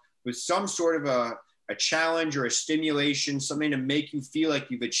yourself with some sort of a challenge or a stimulation, something to make you feel like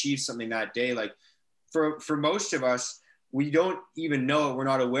you've achieved something that day. Like for most of us, we don't even know it. We're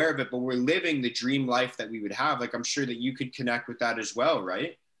not aware of it, but we're living the dream life that we would have. Like, I'm sure that you could connect with that as well,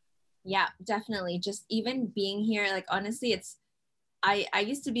 right? Yeah, definitely. Just even being here, like, honestly, I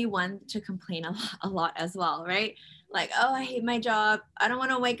used to be one to complain a lot as well, right? Like, oh, I hate my job. I don't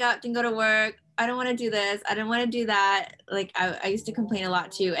want to wake up and go to work. I don't want to do this. I don't want to do that. Like, I used to complain a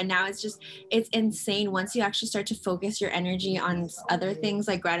lot too. And now it's insane. Once you actually start to focus your energy on other things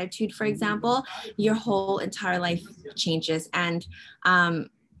like gratitude, for example, your whole entire life changes. And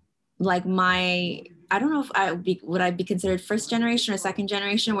like I don't know if would I be considered first generation or second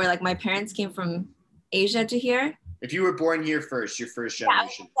generation, where like my parents came from Asia to here. If you were born here first, you're first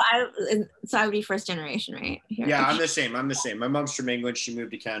generation. Yeah, so I would be first generation, right? Here. Yeah, I'm the same. My mom's from England. She moved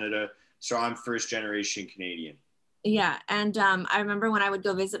to Canada. So I'm first generation Canadian. Yeah. And I remember when I would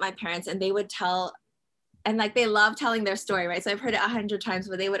go visit my parents and they would tell, and like they love telling their story, right? So I've heard it 100 times,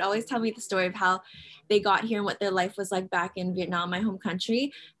 but they would always tell me the story of how they got here and what their life was like back in Vietnam, my home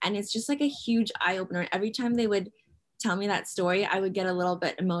country. And it's just like a huge eye opener. Every time they would tell me that story, I would get a little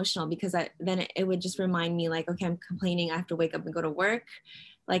bit emotional because then it would just remind me like, okay, I'm complaining. I have to wake up and go to work.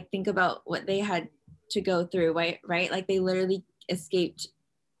 Like, think about what they had to go through, right? Like, they literally escaped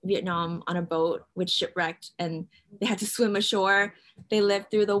Vietnam on a boat which shipwrecked and they had to swim ashore. They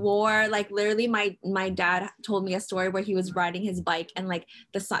lived through the war. Like, literally my dad told me a story where he was riding his bike and like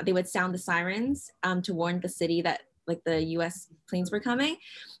they would sound the sirens to warn the city that like the US planes were coming,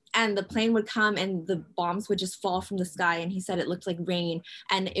 and the plane would come and the bombs would just fall from the sky, and he said it looked like rain.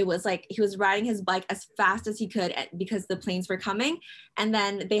 And it was like he was riding his bike as fast as he could because the planes were coming, and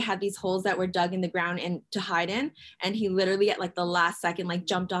then they had these holes that were dug in the ground and to hide in, and he literally at like the last second like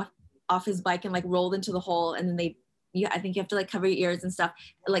jumped off his bike and like rolled into the hole, and then I think you have to like cover your ears and stuff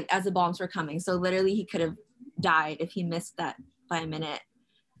like as the bombs were coming. So literally he could have died if he missed that by a minute,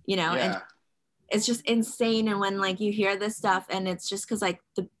 you know. Yeah. And it's just insane. And when like you hear this stuff, and it's just because like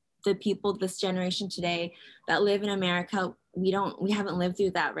the people this generation today that live in America, we haven't lived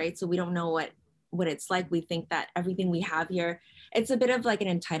through that, right? So we don't know what it's like. We think that everything we have here, it's a bit of like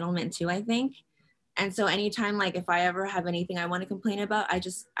an entitlement too, I think. And so anytime, like if I ever have anything I want to complain about,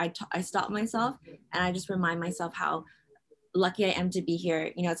 I stop myself and I just remind myself how lucky I am to be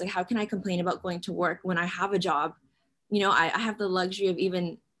here. You know, it's like, how can I complain about going to work when I have a job? You know, I have the luxury of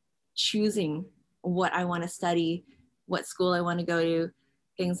even choosing what I want to study, what school I want to go to,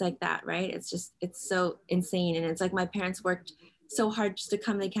 things like that, right? It's so insane. And it's like my parents worked so hard just to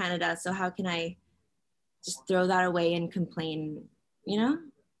come to Canada. So how can I just throw that away and complain, you know?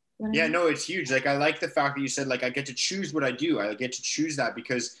 Yeah, no, it's huge. Like, I like the fact that you said, like, I get to choose what I do. I get to choose that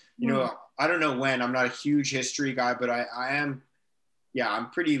because, you know, I don't know when, I'm not a huge history guy, but I am, yeah, I'm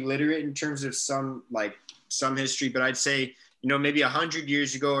pretty literate in terms of some history, but I'd say, you know, maybe 100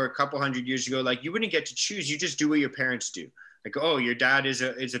 years ago or a couple hundred years ago, like you wouldn't get to choose. You just do what your parents do. Like, oh, your dad is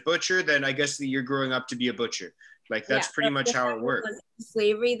a butcher, then I guess that you're growing up to be a butcher. Like, that's pretty much how it works.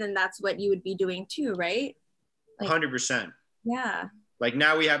 Slavery, then that's what you would be doing too, right? Like, 100%. Yeah. Like,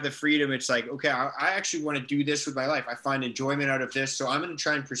 now we have the freedom. It's like, okay, I actually want to do this with my life. I find enjoyment out of this. So I'm going to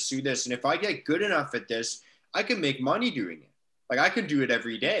try and pursue this. And if I get good enough at this, I can make money doing it. Like, I can do it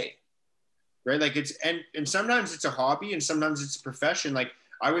every day. Right. Like, it's, and sometimes it's a hobby and sometimes it's a profession. Like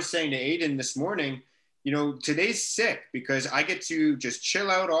I was saying to Aiden this morning, you know, today's sick because I get to just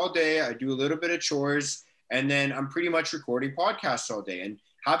chill out all day. I do a little bit of chores and then I'm pretty much recording podcasts all day and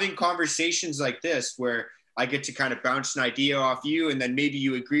having conversations like this where I get to kind of bounce an idea off you. And then maybe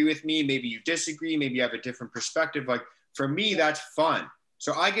you agree with me, maybe you disagree, maybe you have a different perspective. Like, for me, that's fun.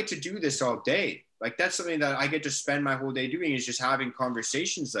 So I get to do this all day. Like, that's something that I get to spend my whole day doing, is just having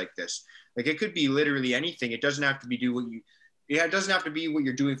conversations like this. Like, it could be literally anything. It doesn't have to be it doesn't have to be what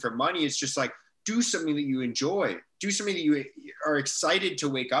you're doing for money. It's just like, do something that you enjoy, do something that you are excited to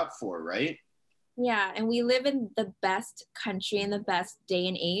wake up for. Right. Yeah. And we live in the best country and the best day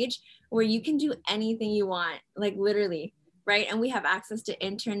and age where you can do anything you want, like literally. Right. And we have access to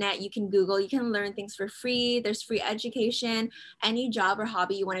internet. You can Google, you can learn things for free. There's free education. Any job or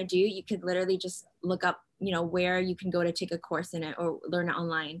hobby you want to do, you could literally just look up, you know, where you can go to take a course in it or learn it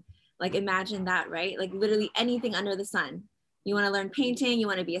online. Like, imagine that, right? Like, literally anything under the sun. You want to learn painting, you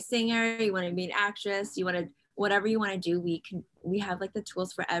want to be a singer, you want to be an actress, you want to, whatever you want to do, we have like the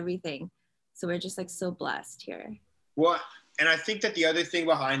tools for everything. So we're just like so blessed here. Well, and I think that the other thing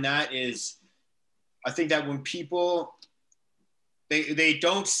behind that is, I think that when people, they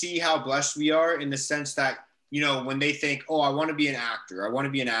don't see how blessed we are, in the sense that, you know, when they think, oh, I want to be an actor, I want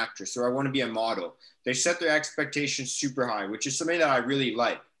to be an actress, or I want to be a model, they set their expectations super high, which is something that I really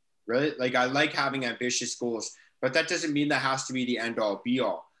like, right? Like, I like having ambitious goals, but that doesn't mean that has to be the end all be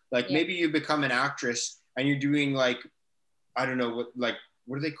all. Like, maybe you become an actress and you're doing like, I don't know,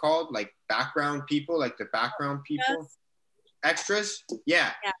 what are they called? Like background people, like the background people, extras.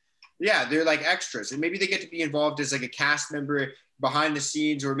 Yeah. They're like extras, and maybe they get to be involved as like a cast member behind the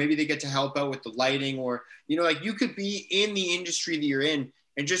scenes, or maybe they get to help out with the lighting, or, you know, like you could be in the industry that you're in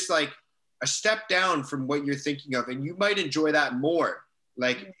and just like a step down from what you're thinking of, and you might enjoy that more.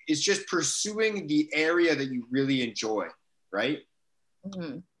 Like, it's just pursuing the area that you really enjoy, right?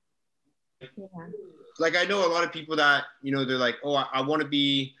 Mm-hmm. Like, I know a lot of people that, you know, they're like, oh, I want to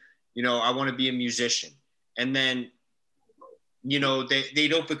be, you know, I want to be a musician, and then, you know, they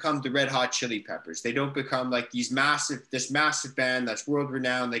don't become the Red Hot Chili Peppers. They don't become like this massive band that's world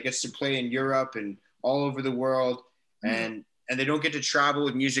renowned that gets to play in Europe and all over the world. And they don't get to travel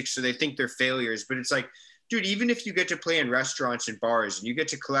with music. So they think they're failures, but it's like, dude, even if you get to play in restaurants and bars and you get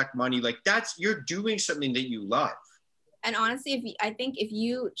to collect money, like you're doing something that you love. And honestly, I think if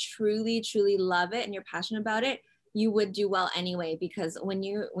you truly, truly love it and you're passionate about it, you would do well anyway, because when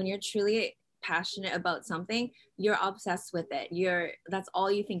you're truly passionate about something, you're obsessed with it. That's all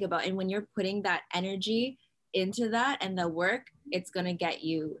you think about. And when you're putting that energy into that and the work, it's going to get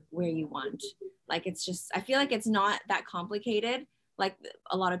you where you want. Like, it's just, I feel like it's not that complicated. Like,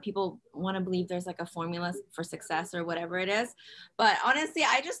 a lot of people want to believe there's like a formula for success or whatever it is. But honestly,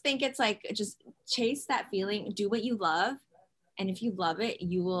 I just think it's like, just chase that feeling, do what you love. And if you love it,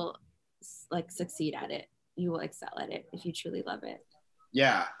 you will like succeed at it. You will excel at it if you truly love it.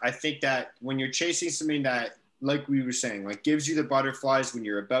 Yeah, I think that when you're chasing something that, like we were saying, like gives you the butterflies when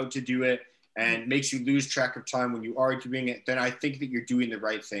you're about to do it and makes you lose track of time when you are doing it, then I think that you're doing the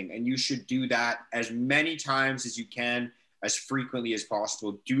right thing. And you should do that as many times as you can, as frequently as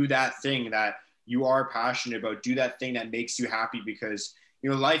possible. Do that thing that you are passionate about. Do that thing that makes you happy, because, you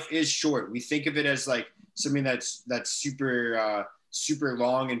know, life is short. We think of it as like something that's super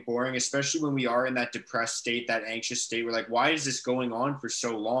long and boring, especially when we are in that depressed state, that anxious state. We're like, why is this going on for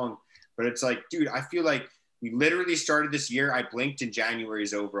so long? But it's like, dude, I feel like we literally started this year. I blinked and January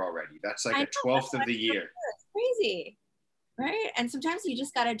is over already. That's like a 12th of the year. It's crazy, right? And sometimes you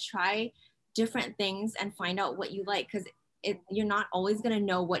just got to try different things and find out what you like, because you're not always going to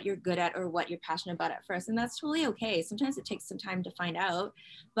know what you're good at or what you're passionate about at first. And that's totally okay. Sometimes it takes some time to find out,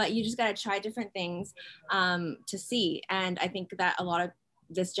 but you just got to try different things to see. And I think that a lot of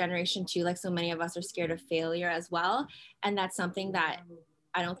this generation too, like so many of us, are scared of failure as well. And that's something that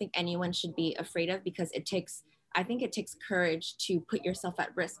I don't think anyone should be afraid of, because I think it takes courage to put yourself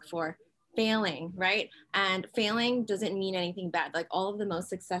at risk for failing, right? And failing doesn't mean anything bad. Like, all of the most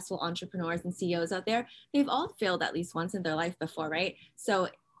successful entrepreneurs and CEOs out there, they've all failed at least once in their life before, right? So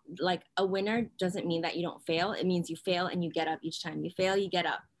like, a winner doesn't mean that you don't fail. It means you fail and you get up each time. You fail, you get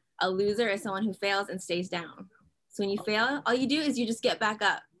up. A loser is someone who fails and stays down. So when you fail, all you do is you just get back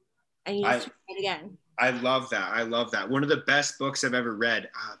up and you just try it again. I love that. One of the best books I've ever read.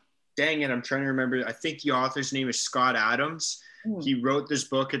 Dang it, I'm trying to remember. I think the author's name is Scott Adams. He wrote this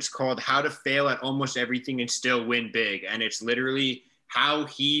book. It's called How to Fail at Almost Everything and Still Win Big. And it's literally how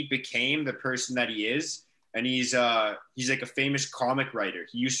he became the person that he is. And he's like a famous comic writer.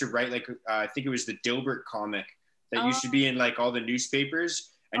 He used to write like, I think it was the Dilbert comic that used to be in like all the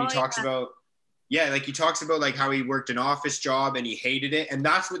newspapers. And he talks about, he talks about like how he worked an office job and he hated it. And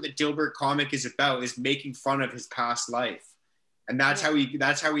that's what the Dilbert comic is about, is making fun of his past life. And that's how he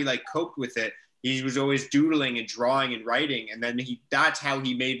like coped with it. He was always doodling and drawing and writing. And then that's how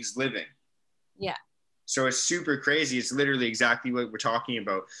he made his living. Yeah. So it's super crazy. It's literally exactly what we're talking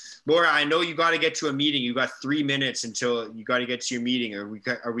about. Laura, I know you got to get to a meeting. You got 3 minutes until you got to get to your meeting.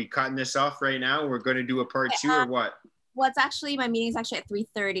 Are we cutting this off right now? We're going to do a part 2 or what? Well, my meeting's actually at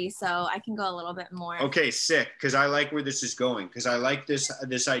 3:30, so I can go a little bit more. Okay, sick. Because I like where this is going. Because I like this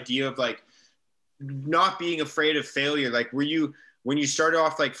idea of like not being afraid of failure. Like, when you start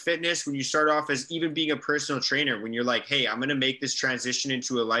off like fitness, when you start off as even being a personal trainer, when you're like, hey, I'm going to make this transition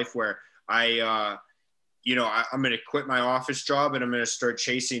into a life where I'm going to quit my office job and I'm going to start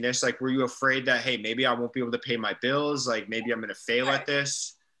chasing this. Like, were you afraid that, hey, maybe I won't be able to pay my bills? Like, maybe I'm going to fail at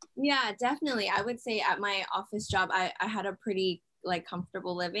this? Yeah, definitely. I would say at my office job, I had a pretty like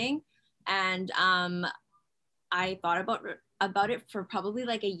comfortable living. And I thought about it for probably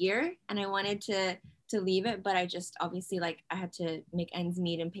like a year, and I wanted to leave it, but I just obviously like I had to make ends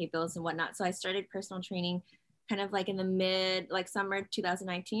meet and pay bills and whatnot. So I started personal training kind of like in the summer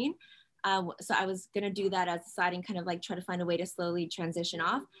 2019. So I was going to do that as a side and kind of like try to find a way to slowly transition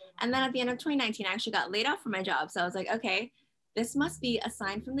off. And then at the end of 2019, I actually got laid off from my job. So I was like, okay, this must be a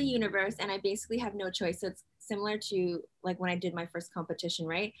sign from the universe. And I basically have no choice. So it's similar to like when I did my first competition,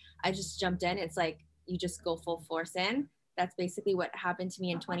 right? I just jumped in. It's like, you just go full force in. That's basically what happened to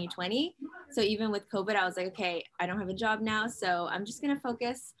me in 2020. So even with COVID, I was like, okay, I don't have a job now. So I'm just going to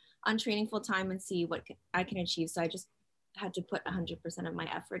focus on training full time and see what I can achieve. So I just had to put 100% of my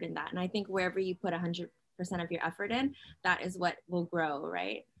effort in that. And I think wherever you put 100% of your effort in, that is what will grow,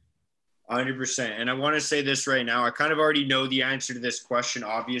 right? 100%. And I want to say this right now. I kind of already know the answer to this question,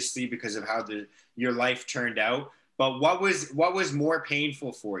 obviously, because of how your life turned out. But what was more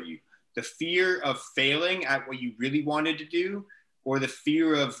painful for you? The fear of failing at what you really wanted to do, or the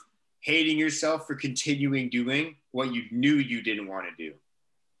fear of hating yourself for continuing doing what you knew you didn't want to do?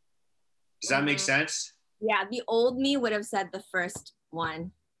 Does that make sense? Yeah, the old me would have said the first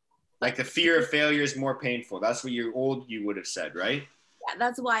one. Like the fear of failure is more painful. That's what your old you would have said, right? Yeah,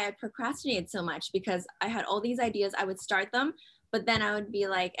 that's why I procrastinated so much, because I had all these ideas. I would start them, but then I would be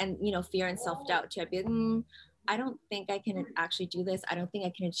like, and fear and self-doubt too. I'd be like, I don't think I can actually do this. I don't think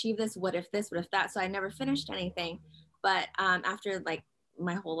I can achieve this. What if this? What if that? So I never finished anything. But after like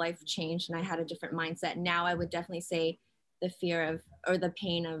my whole life changed and I had a different mindset, now I would definitely say the fear of, or the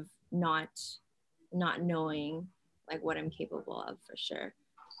pain of not knowing like what I'm capable of, for sure.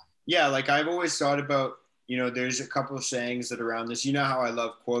 Yeah, like I've always thought about, there's a couple of sayings that are around this. You know how I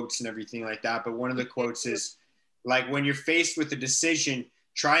love quotes and everything like that. But one of the quotes is like, when you're faced with a decision,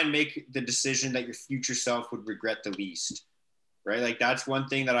 try and make the decision that your future self would regret the least, right? Like that's one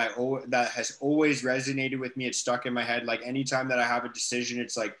thing that that has always resonated with me. It's stuck in my head. Like anytime that I have a decision,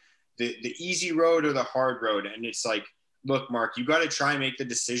 it's like the easy road or the hard road. And it's like, look, Mark, you got to try and make the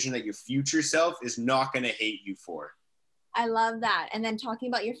decision that your future self is not going to hate you for. I love that. And then talking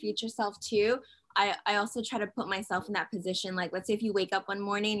about your future self too, I also try to put myself in that position. Like, let's say if you wake up one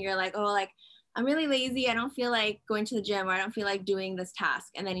morning and you're like, oh, like, I'm really lazy. I don't feel like going to the gym, or I don't feel like doing this task.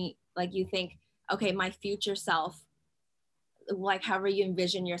 And then you think, okay, my future self, like however you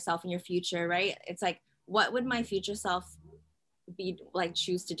envision yourself in your future, right? It's like, what would my future self be like,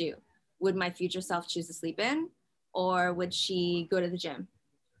 choose to do? Would my future self choose to sleep in, or would she go to the gym?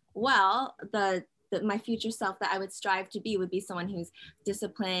 Well, my future self that I would strive to be would be someone who's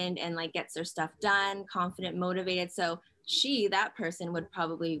disciplined and like gets their stuff done, confident, motivated. So that person would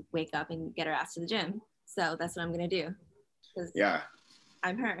probably wake up and get her ass to the gym. So that's what I'm going to do. Yeah.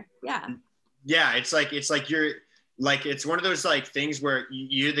 I'm her. Yeah. Yeah. It's like you're like, it's one of those like things where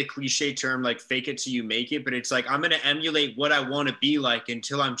you hear the cliche term, like fake it till you make it. But it's like, I'm going to emulate what I want to be like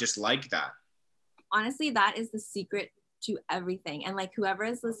until I'm just like that. Honestly, that is the secret to everything. And like, whoever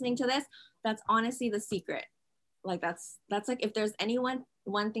is listening to this, that's honestly the secret. Like that's like, if there's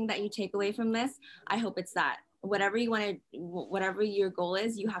one thing that you take away from this, I hope it's that. Whatever you want to, whatever your goal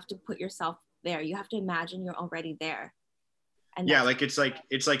is, you have to put yourself there. You have to imagine you're already there. And yeah, like it's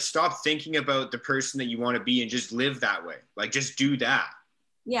like stop thinking about the person that you want to be and just live that way. Like just do that.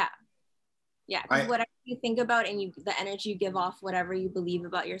 Yeah. Yeah. Because whatever you think about and the energy you give off, whatever you believe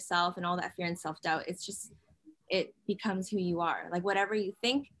about yourself and all that fear and self-doubt, it becomes who you are. Like whatever you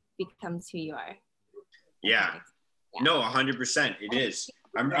think becomes who you are. Yeah. No, 100%. It is.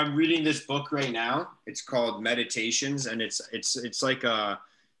 I'm reading this book right now. It's called Meditations, and it's like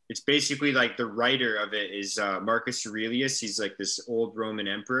it's basically like the writer of it is Marcus Aurelius. He's like this old Roman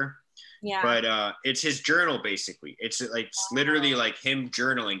emperor. Yeah. But it's his journal basically. It's literally like him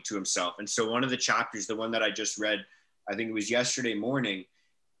journaling to himself. And so one of the chapters, the one that I just read, I think it was yesterday morning,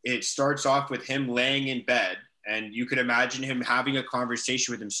 it starts off with him laying in bed, and you could imagine him having a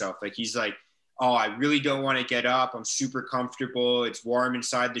conversation with himself. Like he's like, oh, I really don't want to get up. I'm super comfortable. It's warm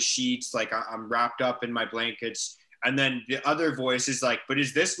inside the sheets. Like I'm wrapped up in my blankets. And then the other voice is like, but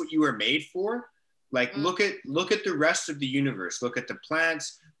is this what you were made for? Like, look at the rest of the universe. Look at the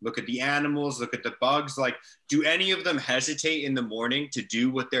plants, look at the animals, look at the bugs. Like, do any of them hesitate in the morning to do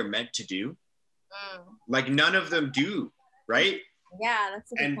what they're meant to do? Like none of them do, right? Yeah,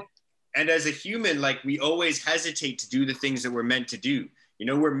 that's a good point. And as a human, like we always hesitate to do the things that we're meant to do. You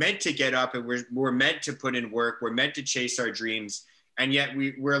know, we're meant to get up and we're meant to put in work. We're meant to chase our dreams. And yet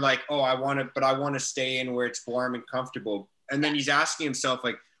we're like, oh, I want to stay in where it's warm and comfortable. And then he's asking himself,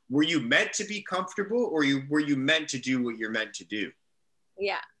 like, were you meant to be comfortable, or were you meant to do what you're meant to do?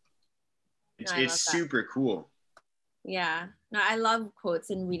 Yeah. It's super cool. Yeah. No, I love quotes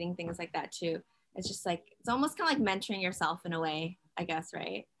and reading things like that too. it's just like, it's almost kind of like mentoring yourself in a way, I guess,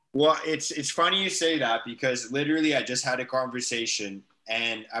 right? Well, it's funny you say that, because literally I just had a conversation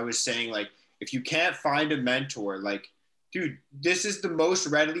and I was saying, like, if you can't find a mentor, like, dude, this is the most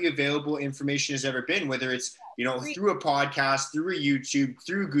readily available information has ever been, whether it's, you know, through a podcast, through a YouTube,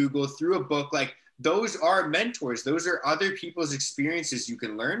 through Google, through a book. Like, those are mentors. Those are other people's experiences you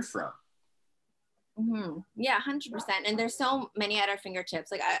can learn from. Mm-hmm. Yeah, 100%. And there's so many at our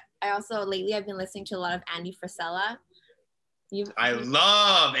fingertips. Like I also lately I've been listening to a lot of Andy Frisella. I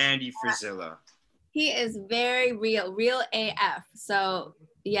love Andy Frisella. He is very real AF. So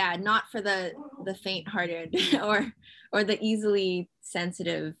yeah, not for the faint-hearted or the easily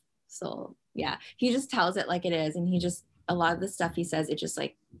sensitive soul. Yeah, he just tells it like it is, and a lot of the stuff he says, it just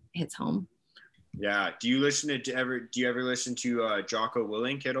like hits home. Yeah. Do you ever listen to Jocko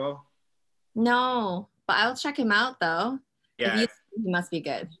Willink at all? No, but I'll check him out though. Yeah. He must be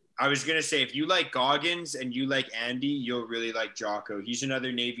good. I was going to say, if you like Goggins and you like Andy, you'll really like Jocko. He's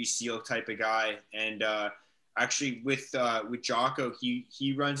another Navy SEAL type of guy. And actually with Jocko,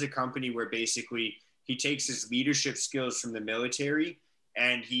 he runs a company where basically he takes his leadership skills from the military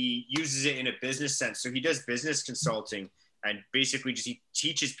and he uses it in a business sense. So he does business consulting and basically just he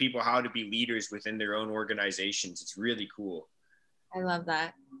teaches people how to be leaders within their own organizations. It's really cool. I love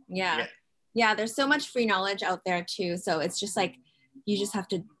that. Yeah, there's so much free knowledge out there too. So it's just like, you just have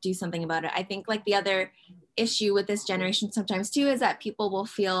to do something about it. I think like the other issue with this generation sometimes too is that people will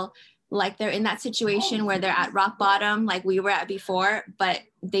feel like they're in that situation where they're at rock bottom, like we were at before, but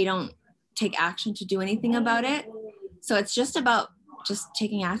they don't take action to do anything about it. So it's just about just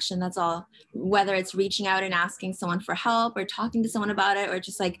taking action. That's all. Whether it's reaching out and asking someone for help or talking to someone about it, or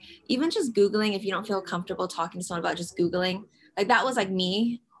just like, even just Googling, if you don't feel comfortable talking to someone about just Googling, like that was like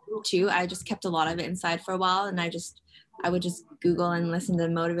me too. I just kept a lot of it inside for a while, and I would just Google and listen to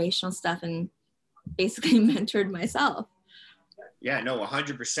motivational stuff and basically mentored myself. Yeah, no,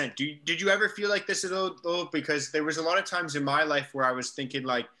 100%. Did you ever feel like this at all, though? Because there was a lot of times in my life where I was thinking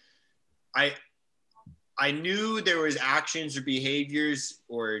like, I knew there was actions or behaviors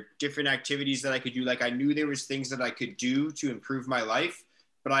or different activities that I could do. Like I knew there was things that I could do to improve my life,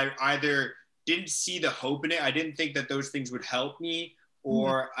 but I either didn't see the hope in it. I didn't think that those things would help me,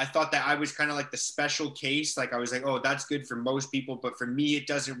 or I thought that I was kind of like the special case. Like I was like, oh, that's good for most people, but for me, it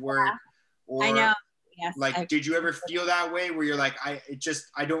doesn't work. Yeah. Or I know. Yes, like, did you ever feel that way where you're like, I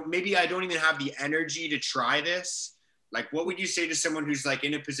don't even have the energy to try this? Like, what would you say to someone who's like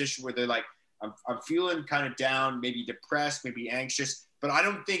in a position where they're like, I'm feeling kind of down, maybe depressed, maybe anxious, but I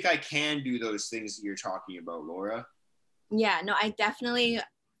don't think I can do those things that you're talking about, Laura? Yeah, no, I definitely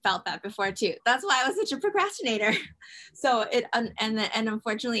felt that before too. That's why I was such a procrastinator. So and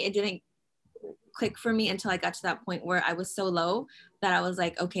unfortunately it didn't click for me until I got to that point where I was so low that I was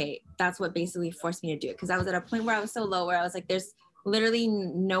like, okay, that's what basically forced me to do it. Because I was at a point where I was so low where I was like, there's literally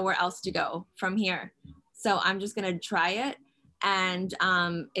nowhere else to go from here. So I'm just gonna try it. And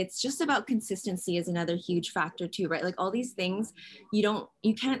it's just about consistency is another huge factor too, right? Like all these things, you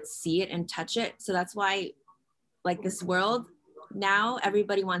can't see it and touch it. So that's why like this world now,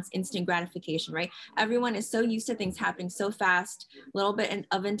 everybody wants instant gratification, right? Everyone is so used to things happening so fast, a little bit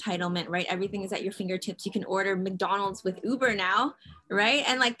of entitlement, right? Everything is at your fingertips. You can order McDonald's with Uber now, right?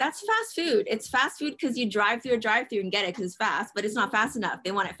 And like, that's fast food. It's fast food because you drive through a drive-through and get it because it's fast, but it's not fast enough.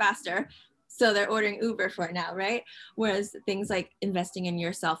 They want it faster. So they're ordering Uber for it now, right? Whereas things like investing in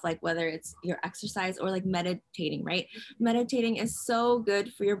yourself, like whether it's your exercise or like meditating, right? Meditating is so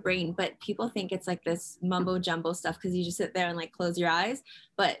good for your brain, but people think it's like this mumbo jumbo stuff because you just sit there and like close your eyes.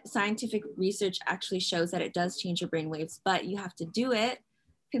 But scientific research actually shows that it does change your brain waves, but you have to do it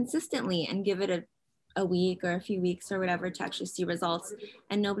consistently and give it a week or a few weeks or whatever to actually see results.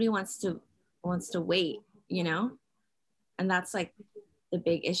 And nobody wants to wait, you know? And that's like the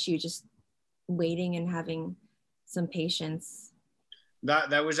big issue, just waiting and having some patience.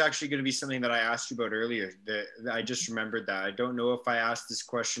 That was actually going to be something that I asked you about earlier. That I just remembered that. I don't know if I asked this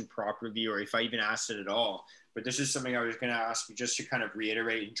question properly or if I even asked it at all, but this is something I was going to ask you just to kind of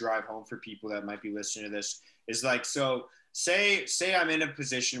reiterate and drive home for people that might be listening to this. Is like, so say I'm in a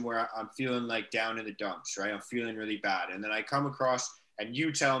position where I'm feeling like down in the dumps, right? I'm feeling really bad. And then I come across and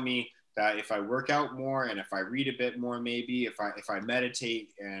you tell me that if I work out more and if I read a bit more, maybe if I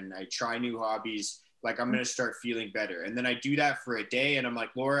meditate and I try new hobbies, like I'm going to start feeling better. And then I do that for a day and I'm like,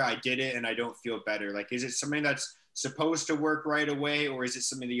 Laura, I did it and I don't feel better. Like, is it something that's supposed to work right away? Or is it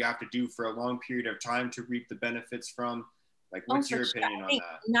something that you have to do for a long period of time to reap the benefits from? Like, what's your opinion on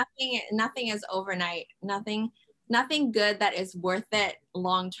that? Nothing is overnight. Nothing good that is worth it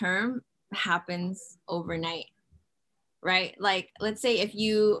long-term happens overnight, right? Like, let's say if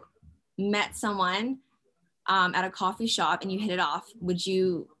you met someone at a coffee shop and you hit it off, would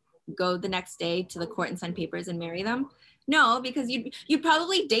you go the next day to the court and sign papers and marry them? No, because you'd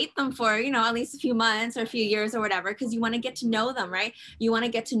probably date them for, you know, at least a few months or a few years or whatever, because you want to get to know them, right? You want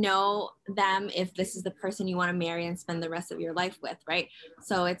to get to know them if this is the person you want to marry and spend the rest of your life with, right?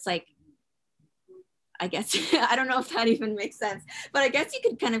 So it's like, I guess, I don't know if that even makes sense, but I guess you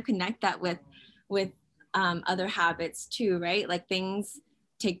could kind of connect that with other habits too, right? Like things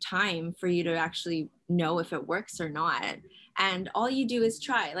take time for you to actually know if it works or not. And all you do is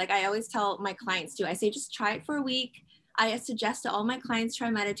try. Like I always tell my clients too, I say, just try it for a week. I suggest to all my clients,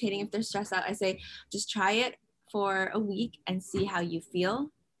 try meditating. If they're stressed out, I say, just try it for a week and see how you feel.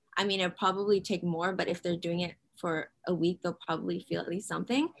 I mean, it'll probably take more, but if they're doing it for a week, they'll probably feel at least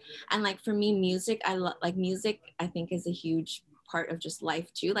something. And like for me, music, music, I think is a huge part of just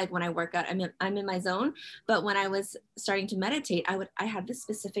life too. Like when I work out, I'm in my zone. But when I was starting to meditate, I had this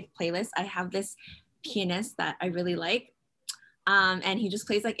specific playlist. I have this pianist that I really like. And he just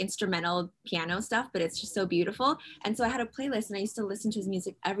plays like instrumental piano stuff, but it's just so beautiful. And so I had a playlist and I used to listen to his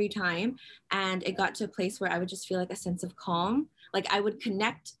music every time. And it got to a place where I would just feel like a sense of calm. Like I would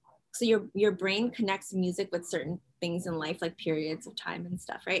connect. So your brain connects music with certain things in life, like periods of time and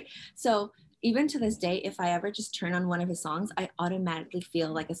stuff, right? So even to this day, if I ever just turn on one of his songs, I automatically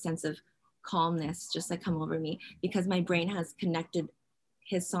feel like a sense of calmness just like come over me, because my brain has connected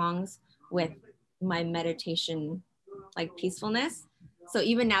his songs with my meditation, like peacefulness. So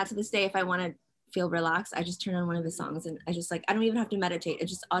even now to this day, if I want to feel relaxed, I just turn on one of his songs and I just like, I don't even have to meditate. It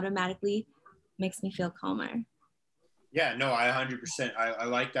just automatically makes me feel calmer. Yeah, no, I 100%. I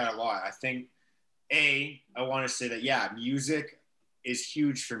like that a lot. I think, I want to say that, yeah, music is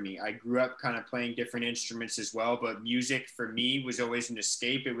huge for me. I grew up kind of playing different instruments as well, but music for me was always an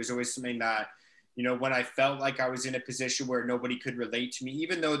escape. It was always something that, you know, when I felt like I was in a position where nobody could relate to me,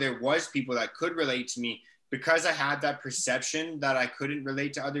 even though there was people that could relate to me, because I had that perception that I couldn't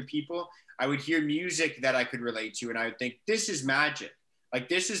relate to other people, I would hear music that I could relate to. And I would think, this is magic. Like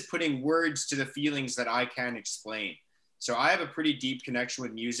this is putting words to the feelings that I can't explain. So I have a pretty deep connection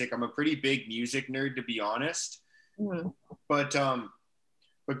with music. I'm a pretty big music nerd, to be honest. Mm-hmm. But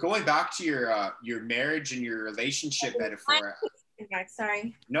going back to your marriage and your relationship metaphor.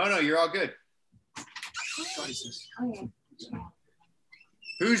 Sorry. No, you're all good. Okay.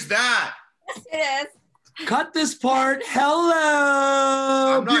 Who's that? Yes, it is. Cut this part.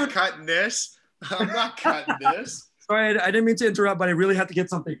 Hello. I'm not cutting this. Sorry, I didn't mean to interrupt, but I really had to get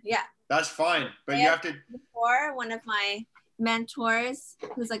something. Yeah. That's fine, but you have to. Before, one of my mentors,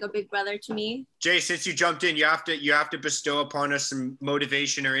 who's like a big brother to me. Jay, since you jumped in, you have to bestow upon us some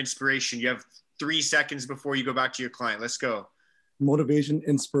motivation or inspiration. You have 3 seconds before you go back to your client. Let's go. Motivation,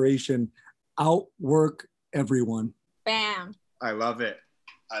 inspiration, outwork everyone. Bam. I love it.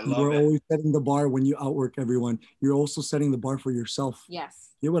 You're always setting the bar when you outwork everyone. You're also setting the bar for yourself.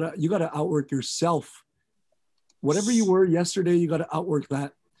 Yes. You gotta outwork yourself. Whatever you were yesterday, you gotta outwork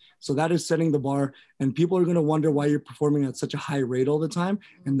that. So that is setting the bar, and people are gonna wonder why you're performing at such a high rate all the time,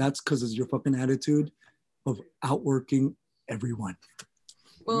 and that's because it's your fucking attitude of outworking everyone.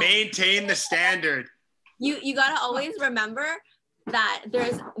 Well, maintain the standard. You gotta always remember that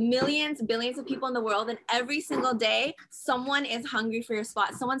there's millions, billions of people in the world, and every single day, someone is hungry for your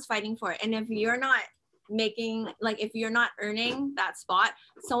spot. Someone's fighting for it, and if you're not if you're not earning that spot,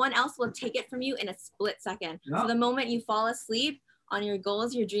 someone else will take it from you in a split second. Yeah. So the moment you fall asleep on your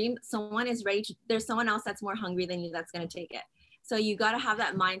goals, your dream, someone is ready to, there's someone else that's more hungry than you that's going to take it. So you got to have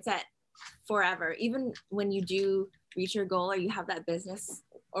that mindset forever. Even when you do reach your goal or you have that business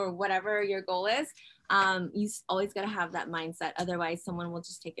or whatever your goal is, you always got to have that mindset. Otherwise someone will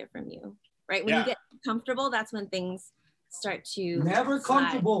just take it from you, right? When you get comfortable, that's when things start to never slide.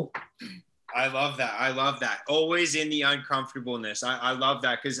 Comfortable. I love that. Always in the uncomfortableness. I love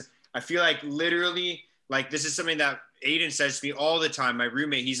that, because I feel like literally, like this is something that Aiden says to me all the time, my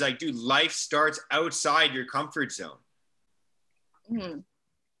roommate. He's like, dude, life starts outside your comfort zone. Mm-hmm.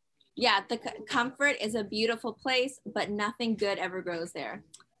 Yeah, the comfort is a beautiful place, but nothing good ever grows there.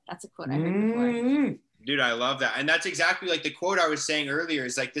 That's a quote I heard before. Dude, I love that. And that's exactly like the quote I was saying earlier,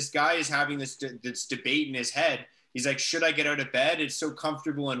 is like this guy is having this debate in his head. He's like, should I get out of bed? It's so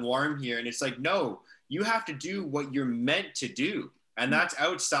comfortable and warm here. And it's like, no, you have to do what you're meant to do. And that's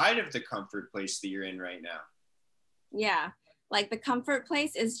outside of the comfort place that you're in right now. Yeah. Like the comfort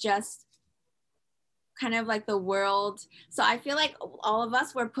place is just kind of like the world. So I feel like all of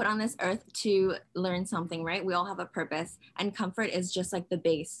us were put on this earth to learn something, right? We all have a purpose, and comfort is just like the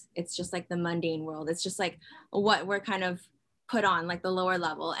base. It's just like the mundane world. It's just like what we're kind of put on, like the lower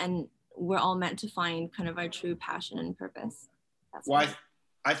level. And we're all meant to find kind of our true passion and purpose. That's well,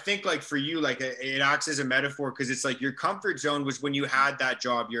 I think like for you, like it acts as a metaphor because it's like your comfort zone was when you had that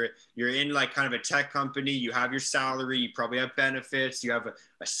job. You're in like kind of a tech company. You have your salary. You probably have benefits. You have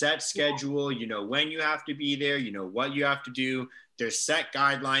a set schedule. You know when you have to be there. You know what you have to do. There's set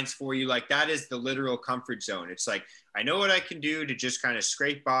guidelines for you. Like that is the literal comfort zone. It's like I know what I can do to just kind of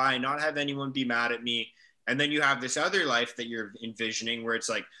scrape by, not have anyone be mad at me. And then you have this other life that you're envisioning where it's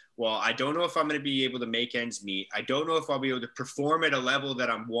like, well, I don't know if I'm going to be able to make ends meet. I don't know if I'll be able to perform at a level that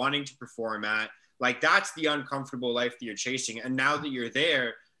I'm wanting to perform at. Like that's the uncomfortable life that you're chasing. And now that you're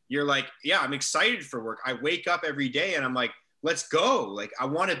there, you're like, yeah, I'm excited for work. I wake up every day and I'm like, let's go. Like I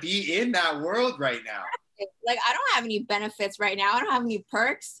want to be in that world right now. Like I don't have any benefits right now. I don't have any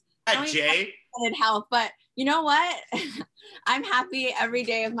perks. Jay. Health, but you know what? I'm happy every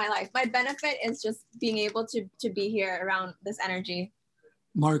day of my life. My benefit is just being able to be here around this energy.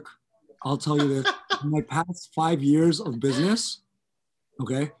 Mark, I'll tell you this. In my past 5 years of business,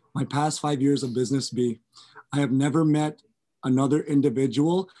 okay, I have never met another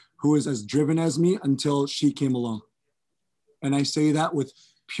individual who is as driven as me until she came along. And I say that with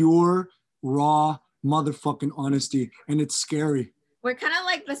pure, raw, motherfucking honesty. And it's scary. We're kind of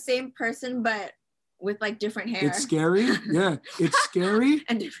like the same person, but with like different hair. It's scary. Yeah, it's scary.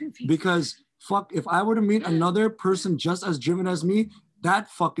 And different people. Because fuck, if I were to meet another person just as driven as me, that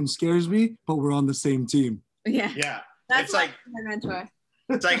fucking scares me, but we're on the same team. Yeah. Yeah. That's it's like my mentor.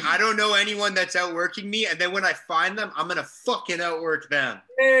 It's like I don't know anyone that's outworking me, and then when I find them, I'm gonna fucking outwork them.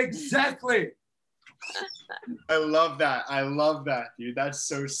 Exactly. I love that, dude. That's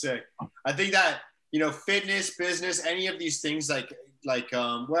so sick. I think that, you know, fitness, business, any of these things, like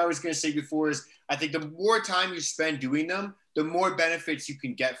what I was gonna say before is I think the more time you spend doing them, the more benefits you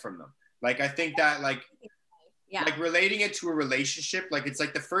can get from them. Like I think that like relating it to a relationship, like it's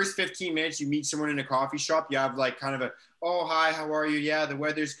like the first 15 minutes you meet someone in a coffee shop, you have like kind of a, oh, hi, how are you? Yeah, the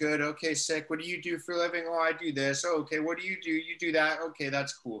weather's good. Okay, sick. What do you do for a living? Oh, I do this. Oh, okay, what do? You do that. Okay,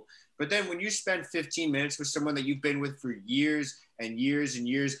 that's cool. But then when you spend 15 minutes with someone that you've been with for years and years and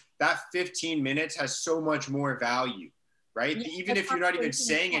years, that 15 minutes has so much more value, right? Yeah, even if you're not even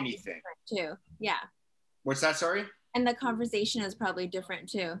saying anything. Too. Yeah. What's that, sorry? And the conversation is probably different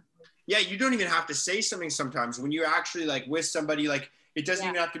too. Yeah, you don't even have to say something sometimes. When you're actually like with somebody, like it doesn't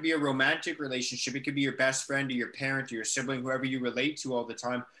even have to be a romantic relationship. It could be your best friend or your parent or your sibling, whoever you relate to all the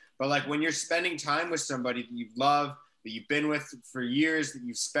time. But like when you're spending time with somebody that you love, that you've been with for years, that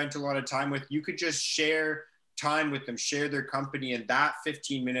you've spent a lot of time with, you could just share time with them, share their company. And that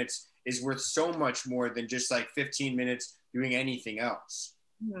 15 minutes is worth so much more than just like 15 minutes doing anything else.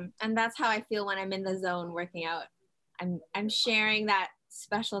 Mm-hmm. And that's how I feel when I'm in the zone working out. I'm sharing that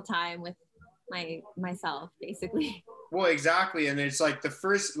special time with myself, basically. Well, exactly. And it's like the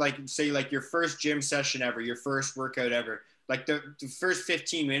first, like say like your first gym session ever, your first workout ever, like the first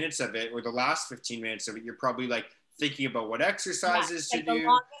 15 minutes of it or the last 15 minutes of it, you're probably like thinking about what exercises to do. The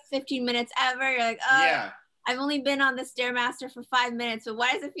longest 15 minutes ever. You're like, oh, yeah. I've only been on the Stairmaster for 5 minutes, but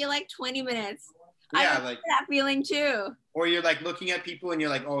why does it feel like 20 minutes? Yeah, I like that feeling too. Or you're like looking at people and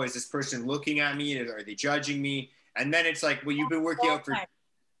you're like, oh, is this person looking at me? Are they judging me? And then it's like, well, you've been working out for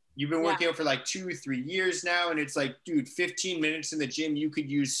like 2-3 years now. And it's like, dude, 15 minutes in the gym, you could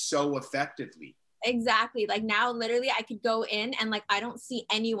use so effectively. Exactly. Like now, literally, I could go in and like, I don't see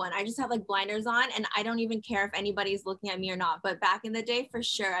anyone. I just have like blinders on and I don't even care if anybody's looking at me or not. But back in the day, for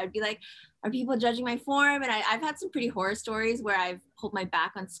sure, I'd be like, are people judging my form? And I've had some pretty horror stories where I've pulled my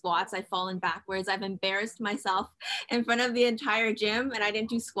back on squats. I've fallen backwards. I've embarrassed myself in front of the entire gym. And I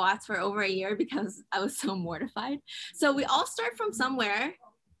didn't do squats for over a year because I was so mortified. So we all start from somewhere,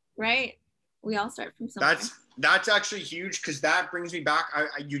 right? We all start from somewhere. That's actually huge because that brings me back.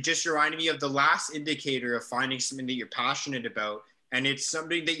 You just reminded me of the last indicator of finding something that you're passionate about. And it's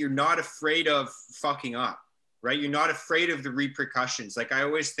something that you're not afraid of fucking up, right? You're not afraid of the repercussions. Like I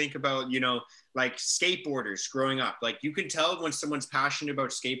always think about, you know, like skateboarders growing up. Like you can tell when someone's passionate about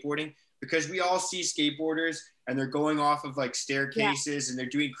skateboarding because we all see skateboarders and they're going off of like staircases and they're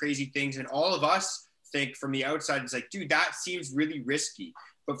doing crazy things. And all of us think from the outside, it's like, dude, that seems really risky.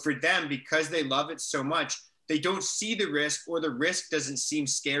 But for them, because they love it so much, they don't see the risk or the risk doesn't seem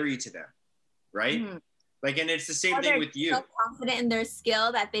scary to them, right? Mm-hmm. Like, and it's the same thing with you. They're so confident in their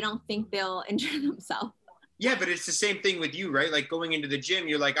skill that they don't think they'll injure themselves. Yeah, but it's the same thing with you, right? Like going into the gym,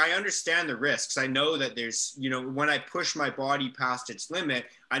 you're like, I understand the risks. I know that there's, you know, when I push my body past its limit,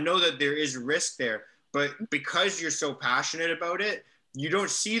 I know that there is a risk there. But because you're so passionate about it, you don't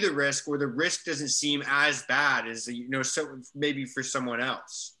see the risk or the risk doesn't seem as bad as, you know, so maybe for someone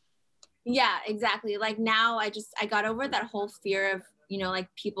else. Yeah, exactly. Like now I got over that whole fear of, you know, like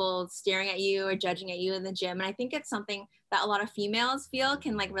people staring at you or judging at you in the gym. And I think it's something that a lot of females feel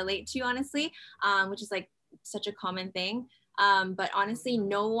can like relate to, honestly, which is like such a common thing. But honestly,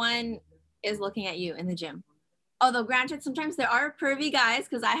 no one is looking at you in the gym. Although granted, sometimes there are pervy guys,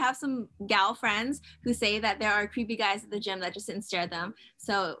 because I have some gal friends who say that there are creepy guys at the gym that just sit and stare at them.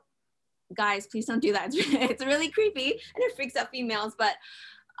 So guys, please don't do that. It's really creepy and it freaks out females. But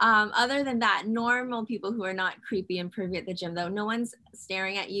other than that, normal people who are not creepy and pervy at the gym, though, no one's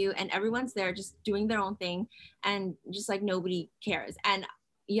staring at you and everyone's there just doing their own thing and just like nobody cares. And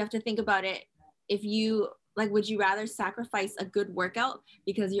you have to think about it. If you like, would you rather sacrifice a good workout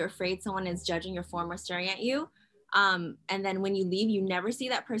because you're afraid someone is judging your form or staring at you? And then when you leave, you never see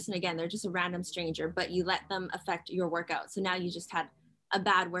that person again. They're just a random stranger, but you let them affect your workout. So now you just had a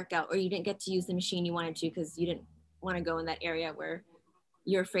bad workout, or you didn't get to use the machine you wanted to because you didn't want to go in that area where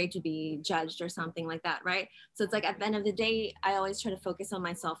you're afraid to be judged or something like that, right? So it's like at the end of the day, I always try to focus on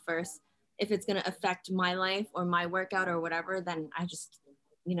myself first. If it's going to affect my life or my workout or whatever, then I just,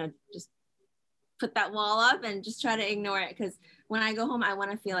 you know, just put that wall up and just try to ignore it. Because when I go home, I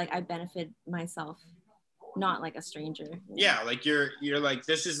want to feel like I benefit myself, not like a stranger. Yeah, like you're like,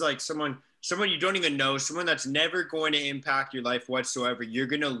 this is like someone you don't even know, someone that's never going to impact your life whatsoever. You're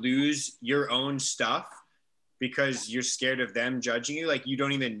going to lose your own stuff because you're scared of them judging you. Like you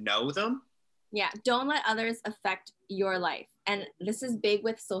don't even know them. Yeah, don't let others affect your life. And this is big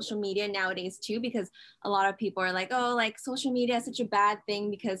with social media nowadays too, because a lot of people are like, oh, like social media is such a bad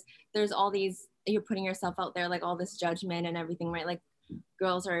thing because there's all these, you're putting yourself out there, like all this judgment and everything, right? Like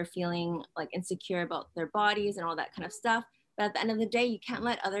girls are feeling like insecure about their bodies and all that kind of stuff. But at the end of the day, you can't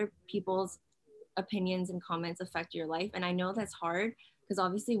let other people's opinions and comments affect your life. And I know that's hard because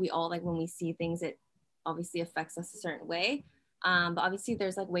obviously we all, like when we see things, it obviously affects us a certain way. But obviously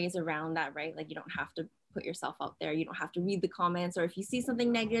there's like ways around that, right? Like you don't have to put yourself out there. You don't have to read the comments, or if you see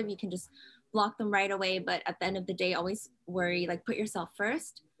something negative, you can just block them right away. But at the end of the day, always worry, like put yourself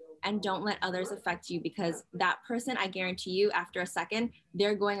first and don't let others affect you, because that person, I guarantee you, after a second,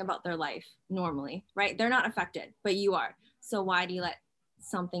 they're going about their life normally, right? They're not affected, but you are. So why do you let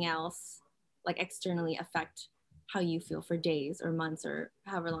something else like externally affect how you feel for days or months or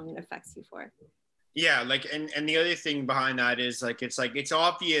however long it affects you for? Yeah, like, and the other thing behind that is like, it's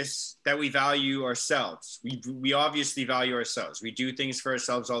obvious that we value ourselves. We obviously value ourselves. We do things for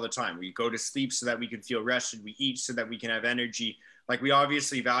ourselves all the time. We go to sleep so that we can feel rested. We eat so that we can have energy. Like we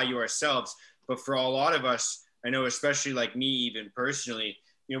obviously value ourselves, but for a lot of us, I know, especially like me, even personally,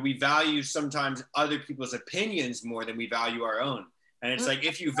 you know, we value sometimes other people's opinions more than we value our own. And it's like,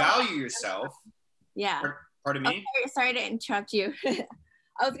 if you value yourself, yeah. Pardon me? Oh, sorry to interrupt you.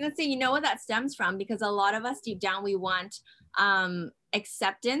 I was gonna say, you know what that stems from? Because a lot of us deep down, we want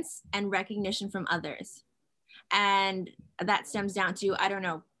acceptance and recognition from others. And that stems down to, I don't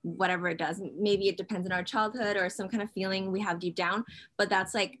know, whatever it does. Maybe it depends on our childhood or some kind of feeling we have deep down, but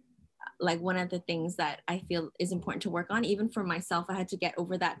that's like one of the things that I feel is important to work on. Even for myself, I had to get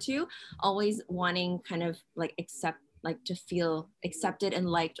over that too. Always wanting kind of like to feel accepted and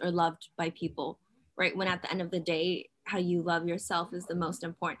liked or loved by people, right? When at the end of the day, how you love yourself is the most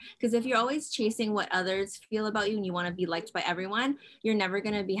important. Because if you're always chasing what others feel about you and you want to be liked by everyone, you're never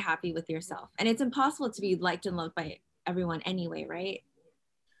going to be happy with yourself. And it's impossible to be liked and loved by everyone anyway, right?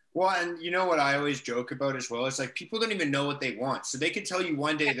 Well, and you know what I always joke about as well? It's like people don't even know what they want. So they could tell you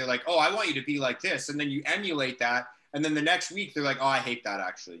one day, they're like, oh, I want you to be like this. And then you emulate that. And then the next week, they're like, oh, I hate that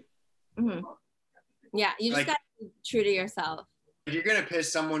actually. Mm-hmm. Yeah, you just like, got to be true to yourself. You're going to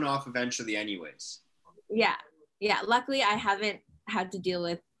piss someone off eventually anyways. Yeah. Yeah. Luckily, I haven't had to deal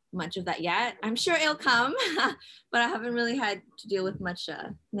with much of that yet. I'm sure it'll come, but I haven't really had to deal with much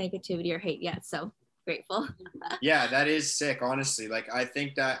negativity or hate yet. So grateful. Yeah, that is sick, honestly. Like, I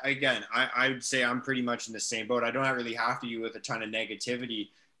think that, again, I would say I'm pretty much in the same boat. I don't really have to deal with a ton of negativity,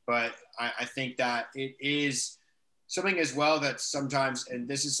 but I think that it is something as well that sometimes, and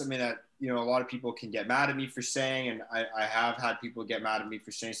this is something that, you know, a lot of people can get mad at me for saying, and I have had people get mad at me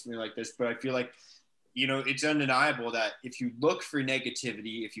for saying something like this, but I feel like, you know, it's undeniable that if you look for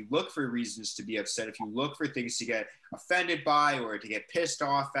negativity, if you look for reasons to be upset, if you look for things to get offended by or to get pissed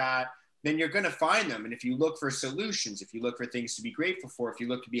off at, then you're going to find them. And if you look for solutions, if you look for things to be grateful for, if you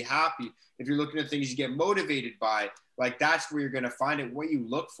look to be happy, if you're looking at things you get motivated by, like that's where you're going to find it. What you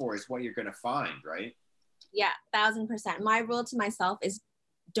look for is what you're going to find, right? Yeah, 1000%. My rule to myself is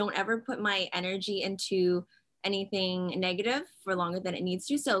don't ever put my energy into anything negative for longer than it needs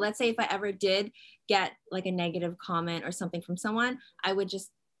to. So let's say if I ever did get like a negative comment or something from someone, I would just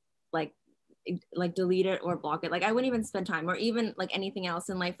like delete it or block it. Like I wouldn't even spend time, or even like anything else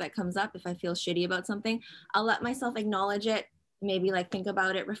in life that comes up. If I feel shitty about something, I'll let myself acknowledge it maybe like think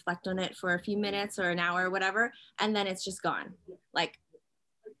about it, reflect on it for a few minutes or an hour or whatever, and then it's just gone. Like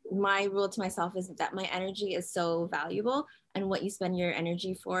my rule to myself is that my energy is so valuable, and what you spend your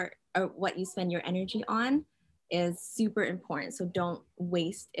energy for, or what you spend your energy on, is super important. So don't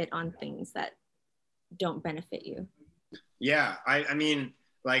waste it on things that don't benefit you. Yeah, I mean,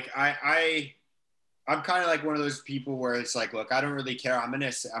 like I'm kind of like one of those people where it's like, look, I don't really care. I'm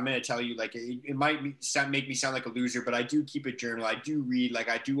gonna tell you, like, it might make me sound like a loser, but I do keep a journal. I do read, like,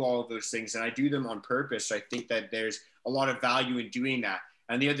 I do all of those things, and I do them on purpose. So I think that there's a lot of value in doing that.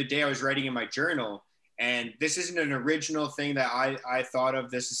 And the other day I was writing in my journal, and this isn't an original thing that I thought of.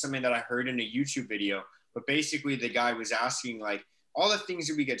 This is something that I heard in a YouTube video. But basically, the guy was asking, like, all the things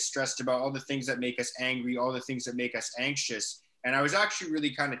that we get stressed about, all the things that make us angry, all the things that make us anxious. And I was actually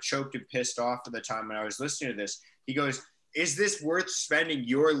really kind of choked and pissed off at the time when I was listening to this. He goes, is this worth spending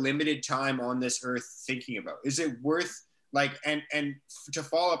your limited time on this earth thinking about? Is it worth, like, and to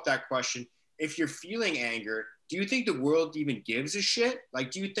follow up that question, if you're feeling anger, do you think the world even gives a shit?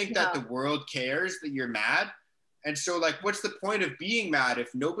 Like, do you think that the world cares that you're mad? And so, like, what's the point of being mad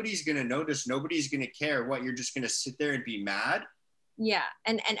if nobody's going to notice, nobody's going to care? What, you're just going to sit there and be mad? Yeah.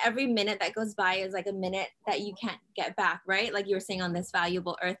 And every minute that goes by is like a minute that you can't get back, right? Like you were saying, on this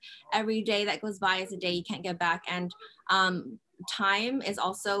valuable earth, every day that goes by is a day you can't get back. And time is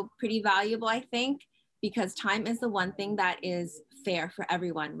also pretty valuable, I think, because time is the one thing that is fair for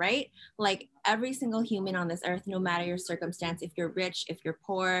everyone, right? Like every single human on this earth, no matter your circumstance, if you're rich, if you're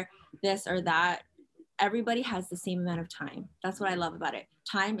poor, this or that, everybody has the same amount of time. That's what I love about it.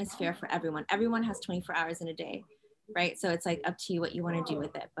 Time is fair for everyone. Everyone has 24 hours in a day, right? So it's like up to you what you want to do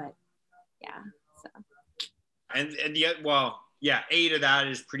with it. But yeah, so. And yet, well, yeah, 8 of that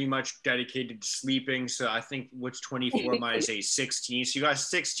is pretty much dedicated to sleeping. So I think what's 24 minus 8, 16. So you got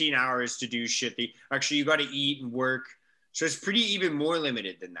 16 hours to do shit. Actually, you got to eat and work. So it's pretty even more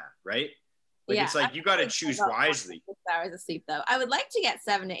limited than that, right? Like, yeah, it's like you got to choose wisely. 6 hours of sleep, though. I would like to get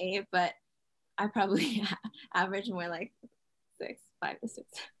 7 to 8, but I probably average more like 5 to 6.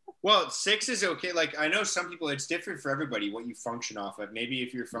 Well, 6 is okay. Like, I know some people, it's different for everybody what you function off of. Maybe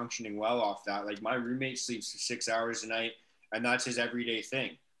if you're functioning well off that, like my roommate sleeps for 6 hours a night, and that's his everyday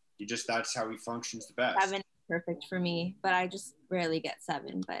thing. That's how he functions the best. 7 is perfect for me, but I just rarely get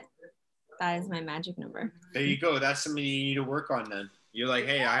 7, but that is my magic number. There you go. That's something you need to work on then. You're like,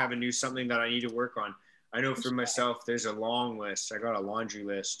 hey, I have something that I need to work on. I know for myself, there's a long list. I got a laundry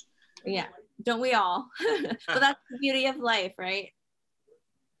list. Yeah. Don't we all? But that's the beauty of life, right?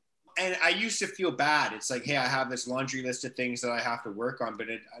 And I used to feel bad. It's like, hey, I have this laundry list of things that I have to work on, but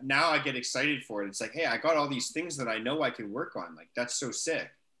now I get excited for it. It's like, hey, I got all these things that I know I can work on. Like, that's so sick.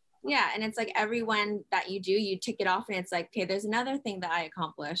 Yeah. And it's like every one that you do, you tick it off, and it's like, okay, there's another thing that I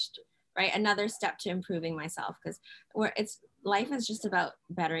accomplished, right? Another step to improving myself, because life is just about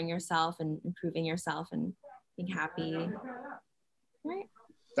bettering yourself and improving yourself and being happy, right?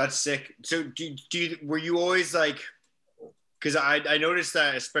 That's sick. So were you always like, because I noticed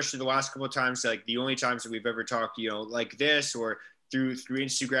that, especially the last couple of times, like the only times that we've ever talked, like this, or through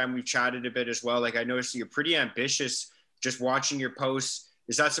Instagram, we've chatted a bit as well. Like, I noticed that you're pretty ambitious just watching your posts.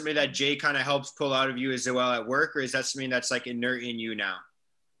 Is that something that Jay kind of helps pull out of you as well at work, or is that something that's like inert in you now?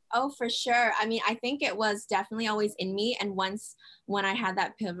 Oh, for sure. I mean, I think it was definitely always in me. And when I had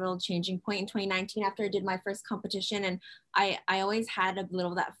that pivotal changing point in 2019, after I did my first competition, and I always had a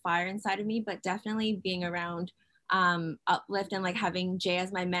little of that fire inside of me, but definitely being around Uplift and like having Jay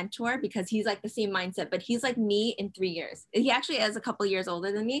as my mentor, because he's like the same mindset, but he's like me in 3 years. He actually is a couple years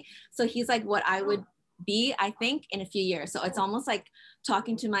older than me. So he's like what I would be, I think, in a few years. So it's almost like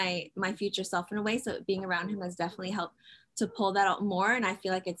talking to my future self in a way. So being around him has definitely helped to pull that out more. And I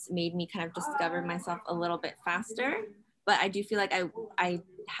feel like it's made me kind of discover myself a little bit faster, but I do feel like I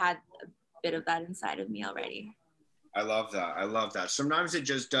had a bit of that inside of me already. I love that. Sometimes it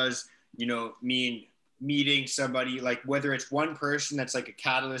just does, mean meeting somebody, like whether it's one person that's like a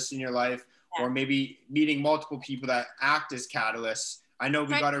catalyst in your life, or maybe meeting multiple people that act as catalysts. I know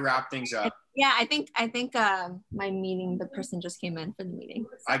we got to wrap things up. Yeah, I think my meeting, the person just came in for the meeting.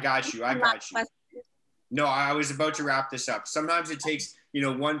 So. I got you. No, I was about to wrap this up. Sometimes it takes,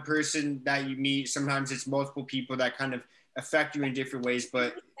 one person that you meet. Sometimes it's multiple people that kind of affect you in different ways,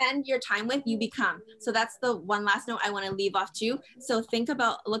 but spend your time with, you become. So that's the one last note I want to leave off too. So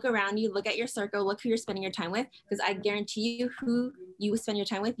look around you, look at your circle, look who you're spending your time with, because I guarantee you who you spend your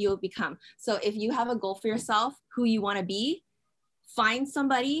time with, you will become. So if you have a goal for yourself, who you want to be, find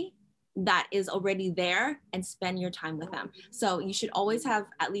somebody that is already there and spend your time with them. So you should always have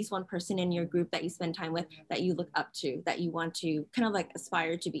at least one person in your group that you spend time with, that you look up to, that you want to kind of like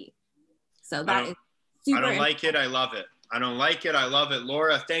aspire to be. So that is super. I don't like it. I love it. I don't like it. I love it.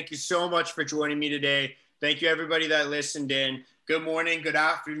 Laura, thank you so much for joining me today. Thank you, everybody that listened in. Good morning, good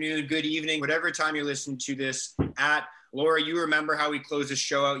afternoon, good evening, whatever time you're listening to this at. Laura, you remember how we close the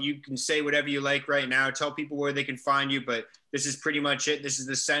show out. You can say whatever you like right now. Tell people where they can find you, but this is pretty much it. This is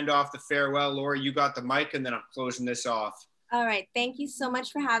the send off, the farewell. Laura, you got the mic, and then I'm closing this off. All right. Thank you so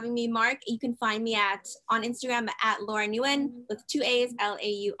much for having me, Mark. You can find me on Instagram at Laura Nguyen with 2 A's,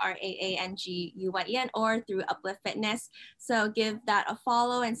 LauraAnguyen, or through Uplift Fitness. So give that a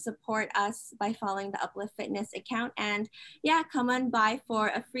follow and support us by following the Uplift Fitness account. And yeah, come on by for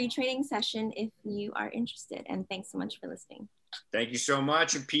a free training session if you are interested. And thanks so much for listening. Thank you so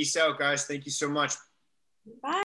much, and peace out, guys. Thank you so much. Bye.